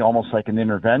 apparently, almost like an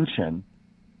intervention,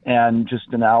 and just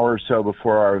an hour or so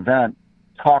before our event,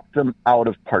 talk them out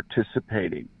of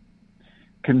participating,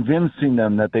 convincing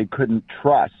them that they couldn't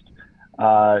trust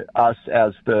us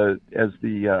as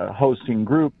the hosting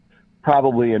group,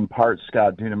 probably in part,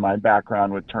 Scott, due to my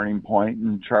background with Turning Point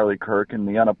and Charlie Kirk and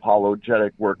the unapologetic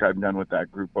work I've done with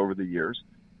that group over the years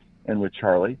and with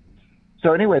Charlie.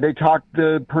 So anyway, they talked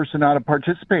the person out of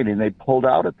participating. They pulled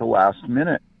out at the last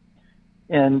minute.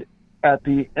 And at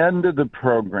the end of the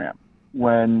program,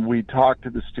 when we talked to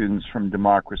the students from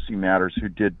Democracy Matters who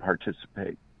did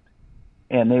participate,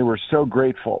 and they were so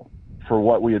grateful for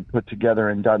what we had put together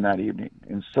and done that evening,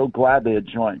 and so glad they had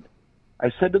joined.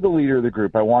 I said to the leader of the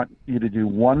group, I want you to do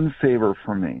one favor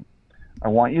for me. I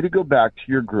want you to go back to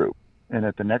your group, and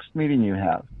at the next meeting you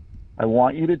have, I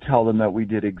want you to tell them that we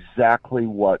did exactly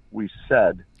what we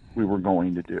said we were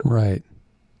going to do. Right.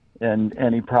 And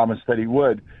he promised that he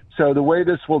would. So the way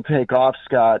this will take off,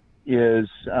 Scott, is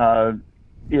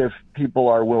if people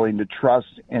are willing to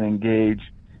trust and engage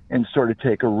and sort of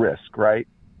take a risk, right?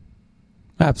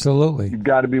 Absolutely. You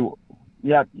got to be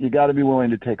willing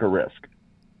to take a risk.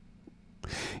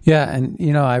 Yeah,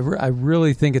 and I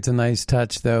really think it's a nice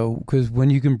touch though, because when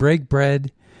you can break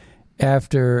bread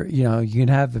after you can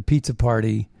have a pizza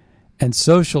party and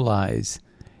socialize,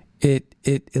 it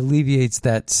alleviates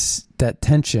that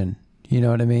tension. You know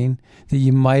what I mean? That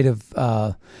you might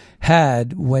have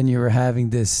had when you were having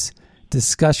this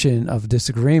discussion of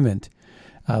disagreement,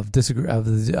 of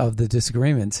the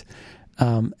disagreements,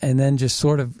 and then just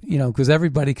sort of, because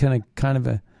everybody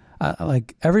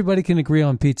everybody can agree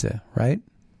on pizza, right?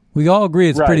 We all agree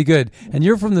it's pretty good. And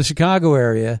you're from the Chicago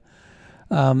area,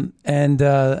 and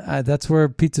that's where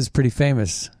pizza's pretty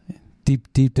famous.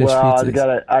 Deep dish pizzas.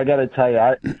 Well, I gotta tell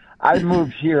you, I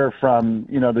moved here from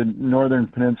the northern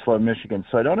peninsula of Michigan,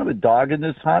 so I don't have a dog in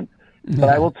this hunt. But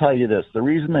I will tell you this: the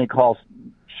reason they call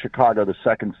Chicago the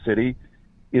second city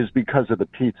is because of the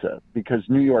pizza. Because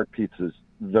New York pizza is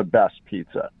the best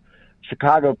pizza.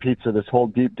 Chicago pizza, this whole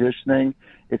deep dish thing,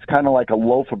 it's kind of like a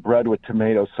loaf of bread with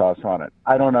tomato sauce on it.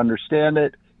 I don't understand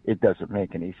it. It doesn't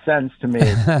make any sense to me.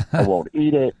 I won't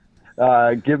eat it.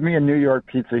 Give me a New York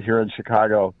pizza here in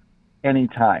Chicago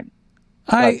anytime.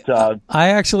 I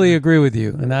actually agree with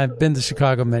you, and I've been to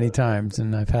Chicago many times,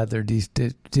 and I've had their deep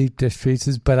dish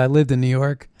pizzas, but I lived in New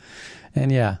York,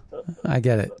 and yeah, I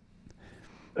get it.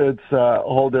 It's a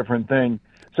whole different thing.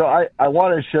 So I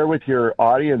want to share with your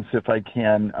audience, if I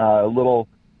can, a little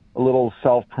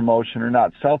self-promotion, or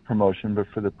not self-promotion, but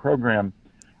for the program.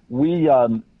 We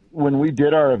when we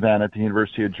did our event at the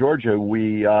University of Georgia,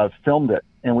 we filmed it,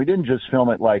 and we didn't just film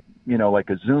it like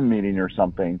a Zoom meeting or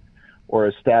something, or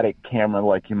a static camera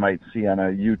like you might see on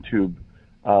a YouTube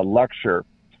lecture.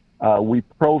 We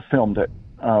pro-filmed it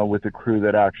with a crew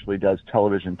that actually does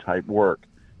television-type work.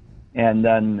 And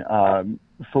then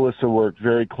Felissa worked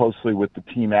very closely with the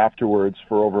team afterwards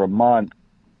for over a month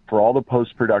for all the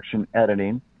post-production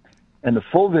editing. And the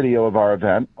full video of our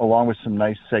event, along with some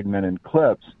nice segmented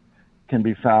clips, can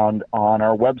be found on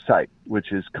our website,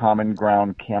 which is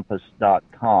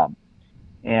commongroundcampus.com.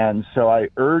 And so I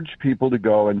urge people to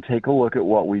go and take a look at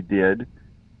what we did.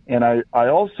 And I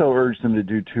also urge them to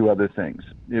do two other things.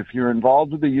 If you're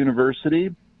involved with the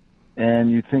university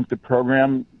and you think the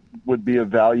program would be of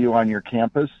value on your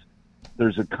campus,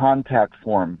 there's a contact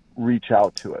form. Reach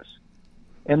out to us.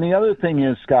 And the other thing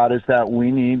is, Scott, is that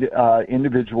we need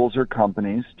individuals or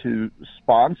companies to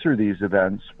sponsor these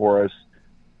events for us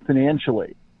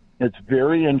financially. It's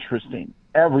very interesting.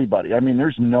 Everybody, I mean,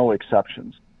 there's no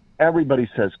exceptions. Everybody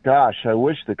says, gosh, I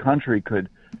wish the country could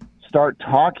start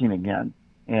talking again.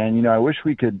 And, I wish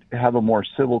we could have a more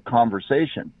civil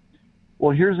conversation.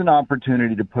 Well, here's an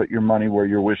opportunity to put your money where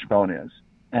your wishbone is,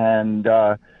 and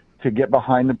to get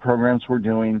behind the programs we're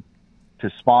doing,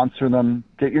 to sponsor them,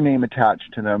 get your name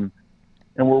attached to them.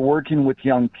 And we're working with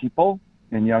young people,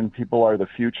 and young people are the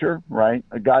future, right?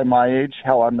 A guy my age,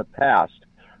 hell, I'm the past.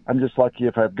 I'm just lucky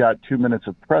if I've got 2 minutes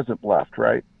of present left,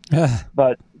 right?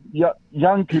 But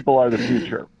young people are the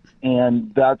future,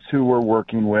 and that's who we're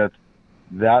working with.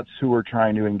 That's who we're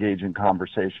trying to engage in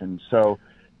conversation. So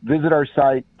visit our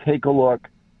site, take a look,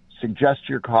 suggest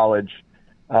your college,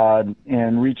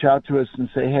 and reach out to us and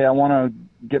say, hey, I want to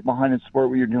get behind and support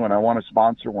what you're doing. I want to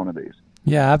sponsor one of these.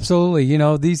 Yeah, absolutely.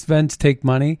 These events take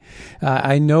money.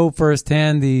 I know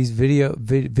firsthand these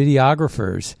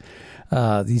videographers,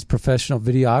 these professional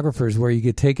videographers, where you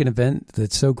could take an event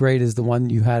that's so great as the one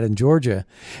you had in Georgia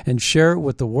and share it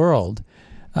with the world.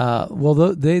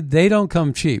 Well, they don't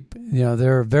come cheap.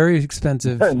 They're very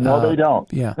expensive. No, they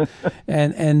don't. Yeah,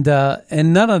 and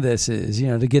none of this is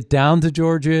to get down to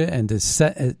Georgia and to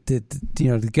set to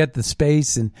get the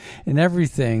space and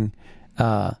everything.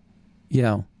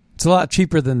 It's a lot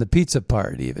cheaper than the pizza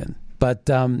part even. But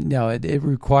it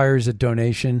requires a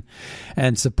donation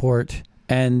and support.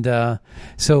 And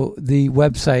so the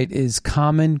website is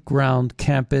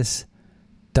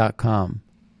commongroundcampus.com.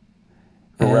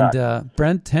 Correct. And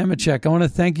Brent Hamachek, I want to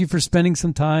thank you for spending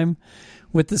some time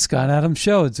with the Scott Adams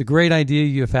Show. It's a great idea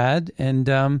you've had, and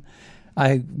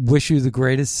I wish you the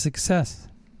greatest success.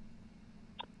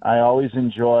 I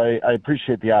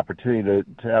appreciate the opportunity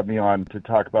to have me on to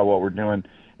talk about what we're doing.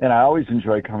 And I always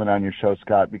enjoy coming on your show,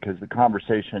 Scott, because the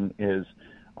conversation is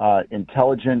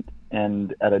intelligent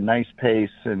and at a nice pace,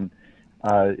 and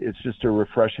it's just a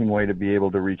refreshing way to be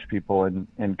able to reach people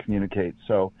and communicate.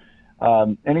 So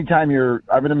anytime I'm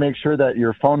going to make sure that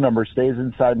your phone number stays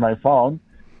inside my phone,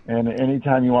 and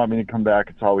anytime you want me to come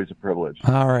back, it's always a privilege.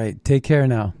 All right. Take care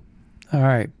now. All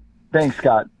right. Thanks,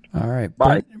 Scott. All right.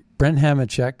 Bye. Brent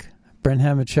Hamachek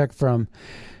from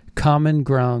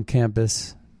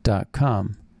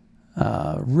commongroundcampus.com.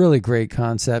 Really great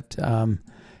concept.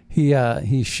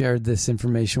 He shared this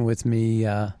information with me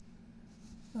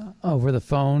over the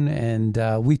phone,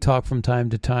 and we talk from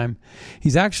time to time.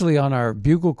 He's actually on our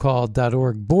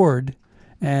buglecall.org board,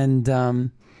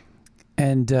 and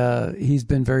he's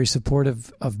been very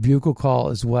supportive of Bugle Call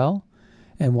as well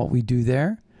and what we do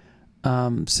there.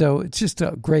 So it's just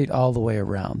great all the way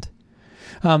around.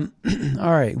 All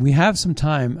right, we have some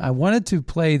time. I wanted to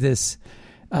play this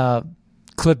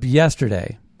clip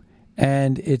yesterday,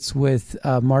 and it's with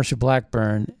Marsha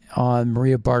Blackburn on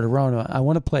Maria Bartiromo. I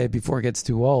want to play it before it gets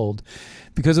too old,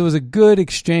 because it was a good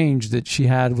exchange that she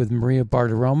had with Maria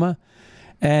Bartiromo,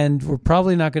 and we're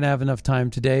probably not going to have enough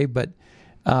time today, but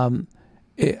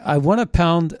I want to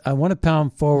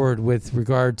pound forward with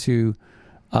regard to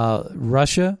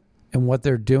Russia and what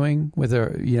they're doing with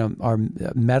our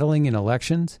meddling in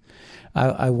elections.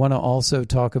 I want to also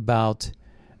talk about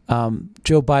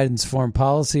Joe Biden's foreign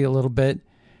policy a little bit.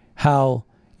 How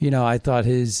I thought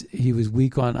he was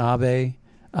weak on Abe.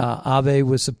 Abe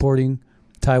was supporting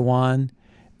Taiwan,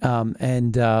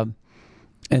 and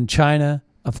China,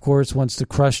 of course, wants to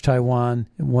crush Taiwan,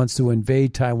 wants to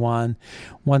invade Taiwan,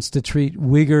 wants to treat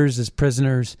Uyghurs as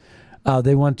prisoners.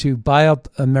 They want to buy up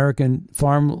American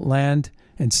farmland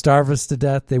and starve us to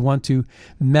death. They want to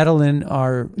meddle in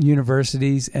our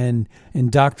universities and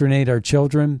indoctrinate our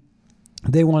children.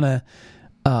 They want to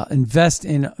invest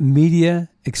in media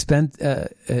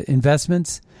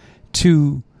investments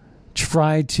to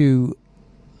try to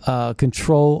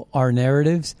control our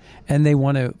narratives, and they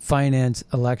want to finance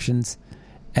elections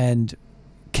and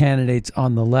candidates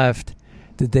on the left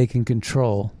that they can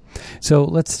control. So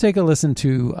let's take a listen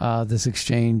to this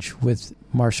exchange with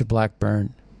Marsha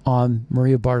Blackburn on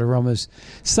Maria Bartiromo's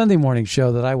Sunday morning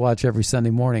show that I watch every Sunday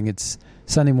morning. It's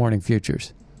Sunday Morning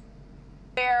Futures.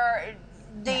 Where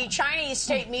the Chinese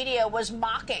state media was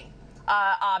mocking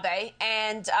Abe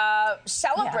and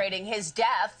celebrating his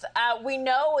death. We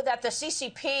know that the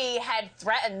CCP had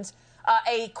threatened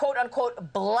a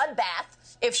quote-unquote bloodbath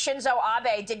if Shinzo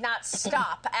Abe did not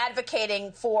stop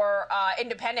advocating for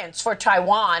independence for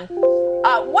Taiwan.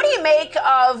 What do you make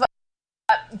of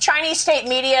Chinese state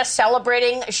media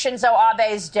celebrating Shinzo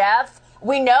Abe's death?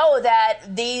 We know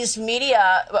that these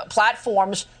media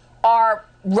platforms are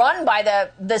run by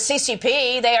the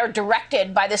CCP. They are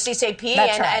directed by the CCP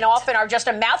and often are just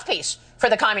a mouthpiece for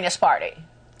the Communist Party.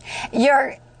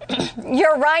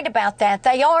 You're right about that.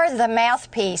 They are the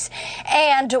mouthpiece.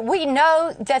 And we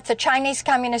know that the Chinese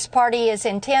Communist Party is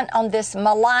intent on this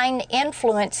malign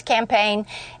influence campaign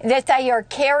that they are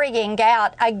carrying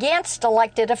out against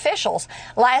elected officials.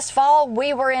 Last fall,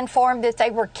 we were informed that they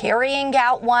were carrying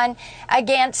out one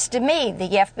against me. The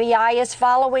FBI is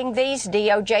following these.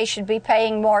 DOJ should be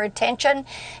paying more attention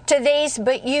to these.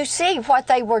 But you see what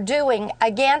they were doing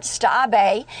against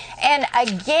Abe and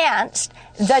against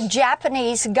the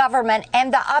Japanese government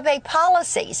and the Abe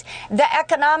policies, the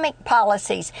economic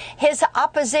policies, his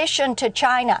opposition to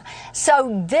China.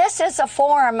 So this is a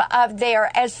form of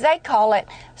their, as they call it,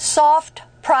 soft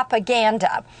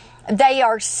propaganda. They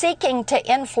are seeking to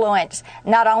influence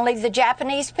not only the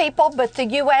Japanese people, but the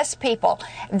U.S. people.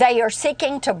 They are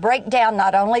seeking to break down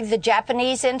not only the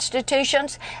Japanese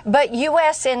institutions, but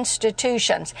U.S.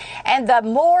 institutions. And the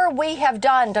more we have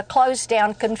done to close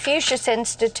down Confucius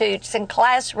Institutes and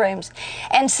classrooms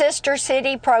and sister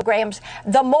city programs,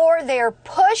 the more they're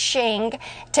pushing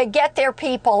to get their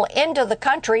people into the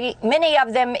country, many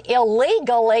of them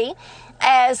illegally,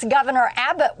 as Governor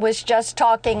Abbott was just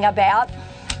talking about,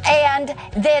 and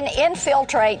then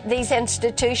infiltrate these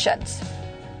institutions.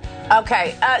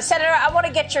 Okay. Senator, I want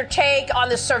to get your take on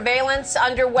the surveillance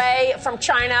underway from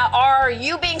China. Are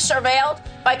you being surveilled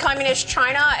by Communist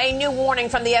China? A new warning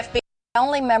from the FBI.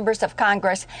 Only members of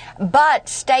Congress, but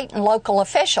state and local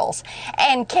officials,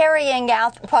 and carrying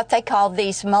out what they call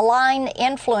these malign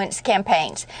influence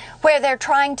campaigns, where they're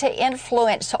trying to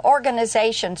influence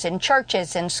organizations and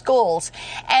churches and schools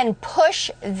and push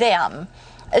them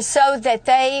so that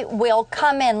they will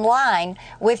come in line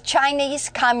with Chinese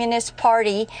Communist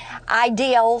Party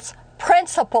ideals,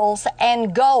 principles,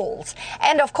 and goals.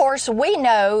 And of course, we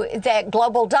know that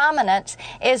global dominance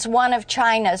is one of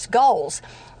China's goals.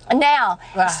 Now,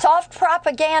 soft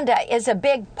propaganda is a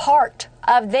big part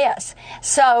of this.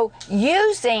 So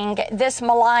using this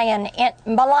malign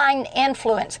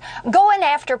influence, going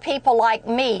after people like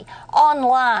me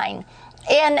online,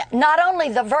 in not only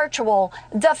the virtual,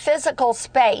 the physical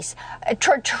space,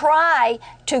 to try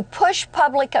to push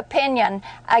public opinion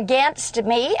against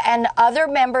me and other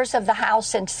members of the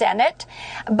House and Senate,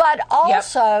 but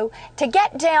also to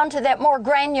get down to that more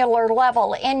granular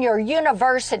level in your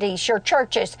universities, your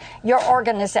churches, your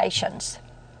organizations.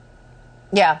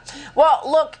 Yeah. Well,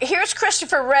 look, here's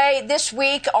Christopher Wray this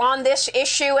week on this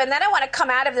issue, and then I want to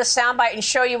come out of this soundbite and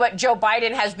show you what Joe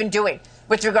Biden has been doing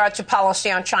with regard to policy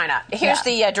on China. Here's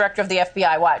the director of the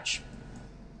FBI. Watch.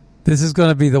 This is going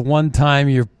to be the one time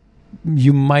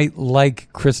you might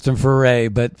like Christopher Wray,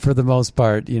 but for the most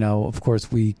part, of course,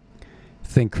 we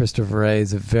think Christopher Wray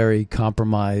is a very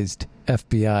compromised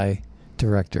FBI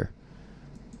director.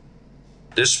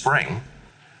 This spring,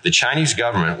 the Chinese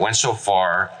government went so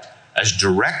far as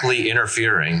directly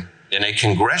interfering in a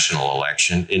congressional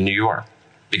election in New York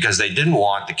because they didn't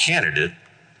want the candidate,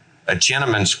 a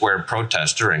Tiananmen Square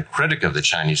protester and critic of the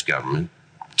Chinese government,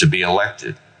 to be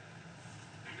elected.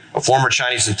 A former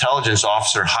Chinese intelligence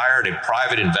officer hired a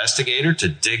private investigator to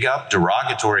dig up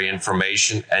derogatory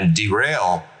information and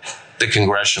derail the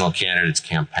congressional candidate's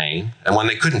campaign. And when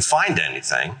they couldn't find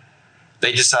anything,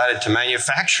 they decided to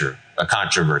manufacture a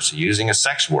controversy using a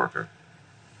sex worker.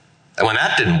 And when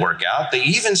that didn't work out, they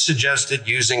even suggested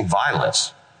using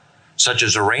violence, such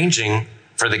as arranging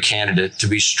for the candidate to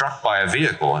be struck by a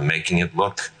vehicle and making it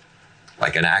look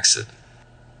like an accident.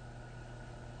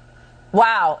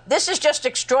 Wow, this is just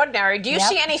extraordinary. Do you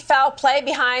see any foul play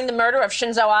behind the murder of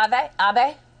Shinzo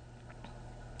Abe?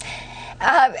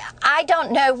 I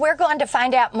don't know. We're going to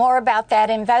find out more about that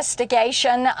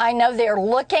investigation. I know they're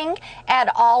looking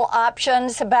at all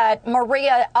options, but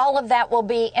Maria, all of that will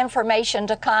be information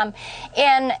to come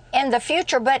in the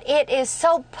future. But it is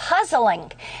so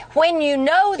puzzling when you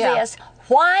know this.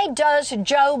 Why does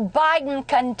Joe Biden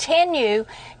continue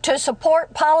to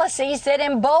support policies that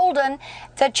embolden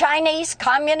the Chinese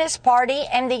Communist Party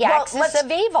and the axis of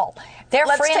evil? Their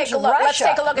friends Russia. Let's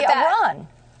take a look at that. Iran.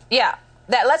 Yeah.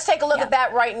 Let's take a look at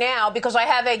that right now, because I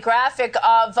have a graphic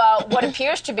of what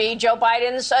appears to be Joe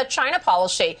Biden's China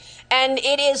policy. And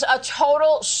it is a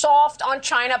total soft on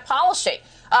China policy.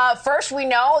 First, we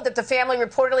know that the family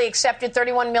reportedly accepted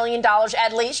 $31 million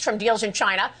at least from deals in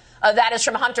China. That is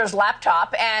from Hunter's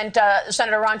laptop, and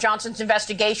Senator Ron Johnson's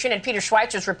investigation and Peter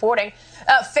Schweizer's reporting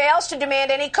fails to demand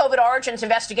any COVID origins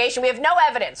investigation. We have no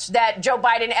evidence that Joe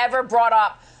Biden ever brought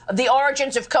up the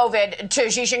origins of COVID to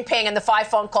Xi Jinping and the 5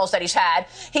 phone calls that he's had.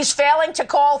 He's failing to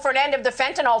call for an end of the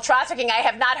fentanyl trafficking. I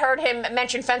have not heard him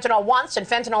mention fentanyl once, and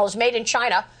fentanyl is made in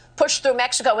China, pushed through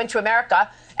Mexico into America.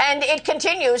 And it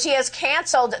continues. He has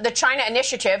canceled the China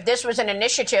Initiative. This was an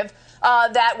initiative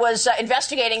that was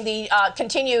investigating the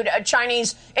continued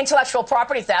Chinese intellectual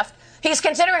property theft. He's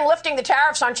considering lifting the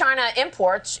tariffs on China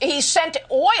imports. He sent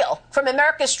oil from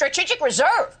America's strategic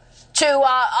reserve to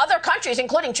other countries,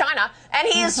 including China. And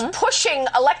he is pushing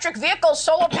electric vehicles,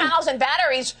 solar panels, and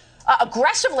batteries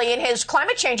aggressively in his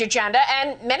climate change agenda.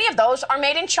 And many of those are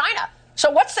made in China. So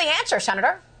what's the answer,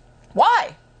 Senator?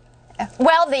 Why?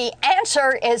 Well, the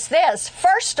answer is this.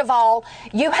 First of all,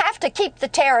 you have to keep the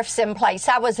tariffs in place.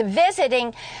 I was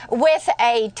visiting with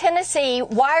a Tennessee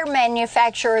wire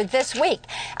manufacturer this week.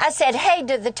 I said, hey,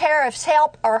 did the tariffs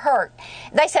help or hurt?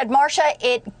 They said, Marcia,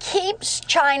 it keeps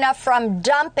China from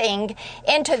dumping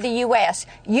into the U.S.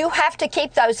 You have to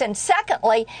keep those. And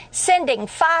secondly, sending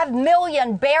 5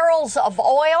 million barrels of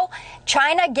oil,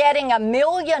 China getting 1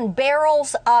 million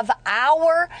barrels of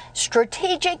our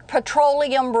strategic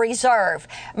petroleum reserve.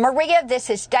 Maria, this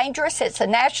is dangerous. It's a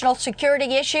national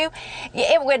security issue.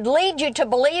 It would lead you to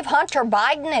believe Hunter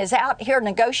Biden is out here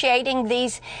negotiating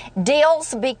these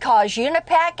deals because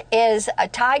Unipec is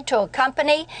tied to a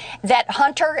company that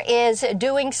Hunter is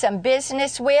doing some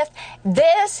business with.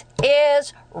 This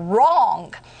is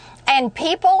wrong. And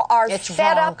people are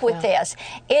fed up with this.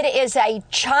 It is a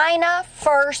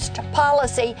China-first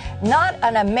policy, not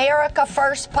an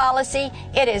America-first policy.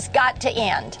 It has got to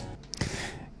end.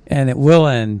 And it will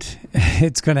end.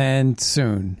 It's going to end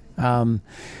soon. In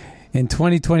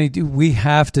 2022, we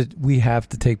have to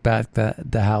take back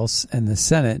the House and the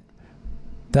Senate.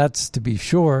 That's to be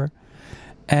sure.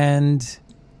 And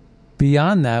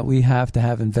beyond that, we have to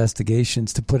have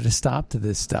investigations to put a stop to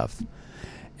this stuff.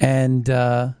 And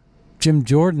Jim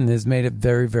Jordan has made it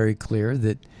very, very clear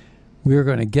that we're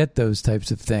going to get those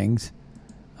types of things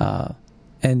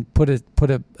and put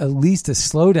at least a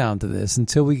slowdown to this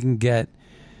until we can get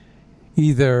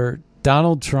either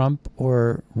Donald Trump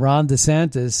or Ron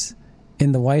DeSantis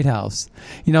in the White House.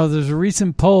 You know, there's a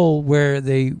recent poll where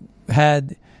they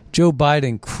had Joe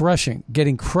Biden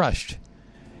getting crushed,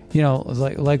 you know,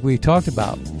 like we talked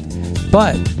about.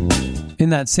 But in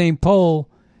that same poll,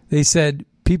 they said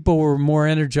people were more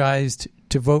energized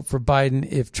to vote for Biden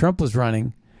if Trump was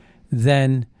running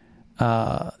than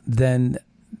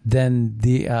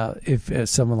if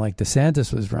someone like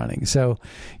DeSantis was running. So,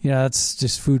 you know, that's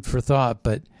just food for thought.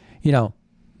 But, you know,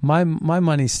 my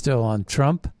money's still on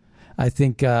Trump. I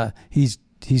think he's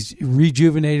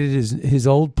rejuvenated his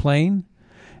old plane,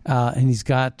 and he's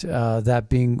got that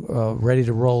being ready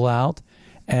to roll out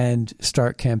and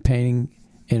start campaigning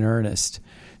in earnest.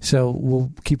 So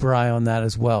we'll keep our eye on that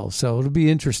as well. So it'll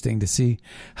be interesting to see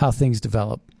how things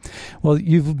develop. Well,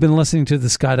 you've been listening to The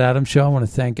Scott Adams Show. I want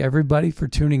to thank everybody for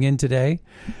tuning in today.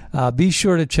 Be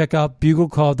sure to check out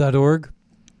buglecall.org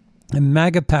and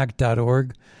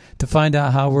magapack.org to find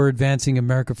out how we're advancing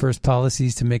America First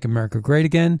policies to make America great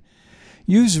again.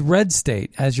 Use Red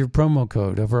State as your promo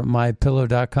code over at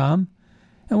mypillow.com.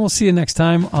 And we'll see you next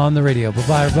time on the radio.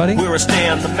 Bye-bye, everybody. Where I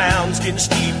stand, the mountain's getting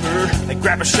steeper. They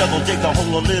grab a shovel, dig the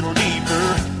hole a little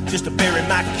deeper, just to bury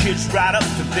my kids right up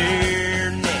to there.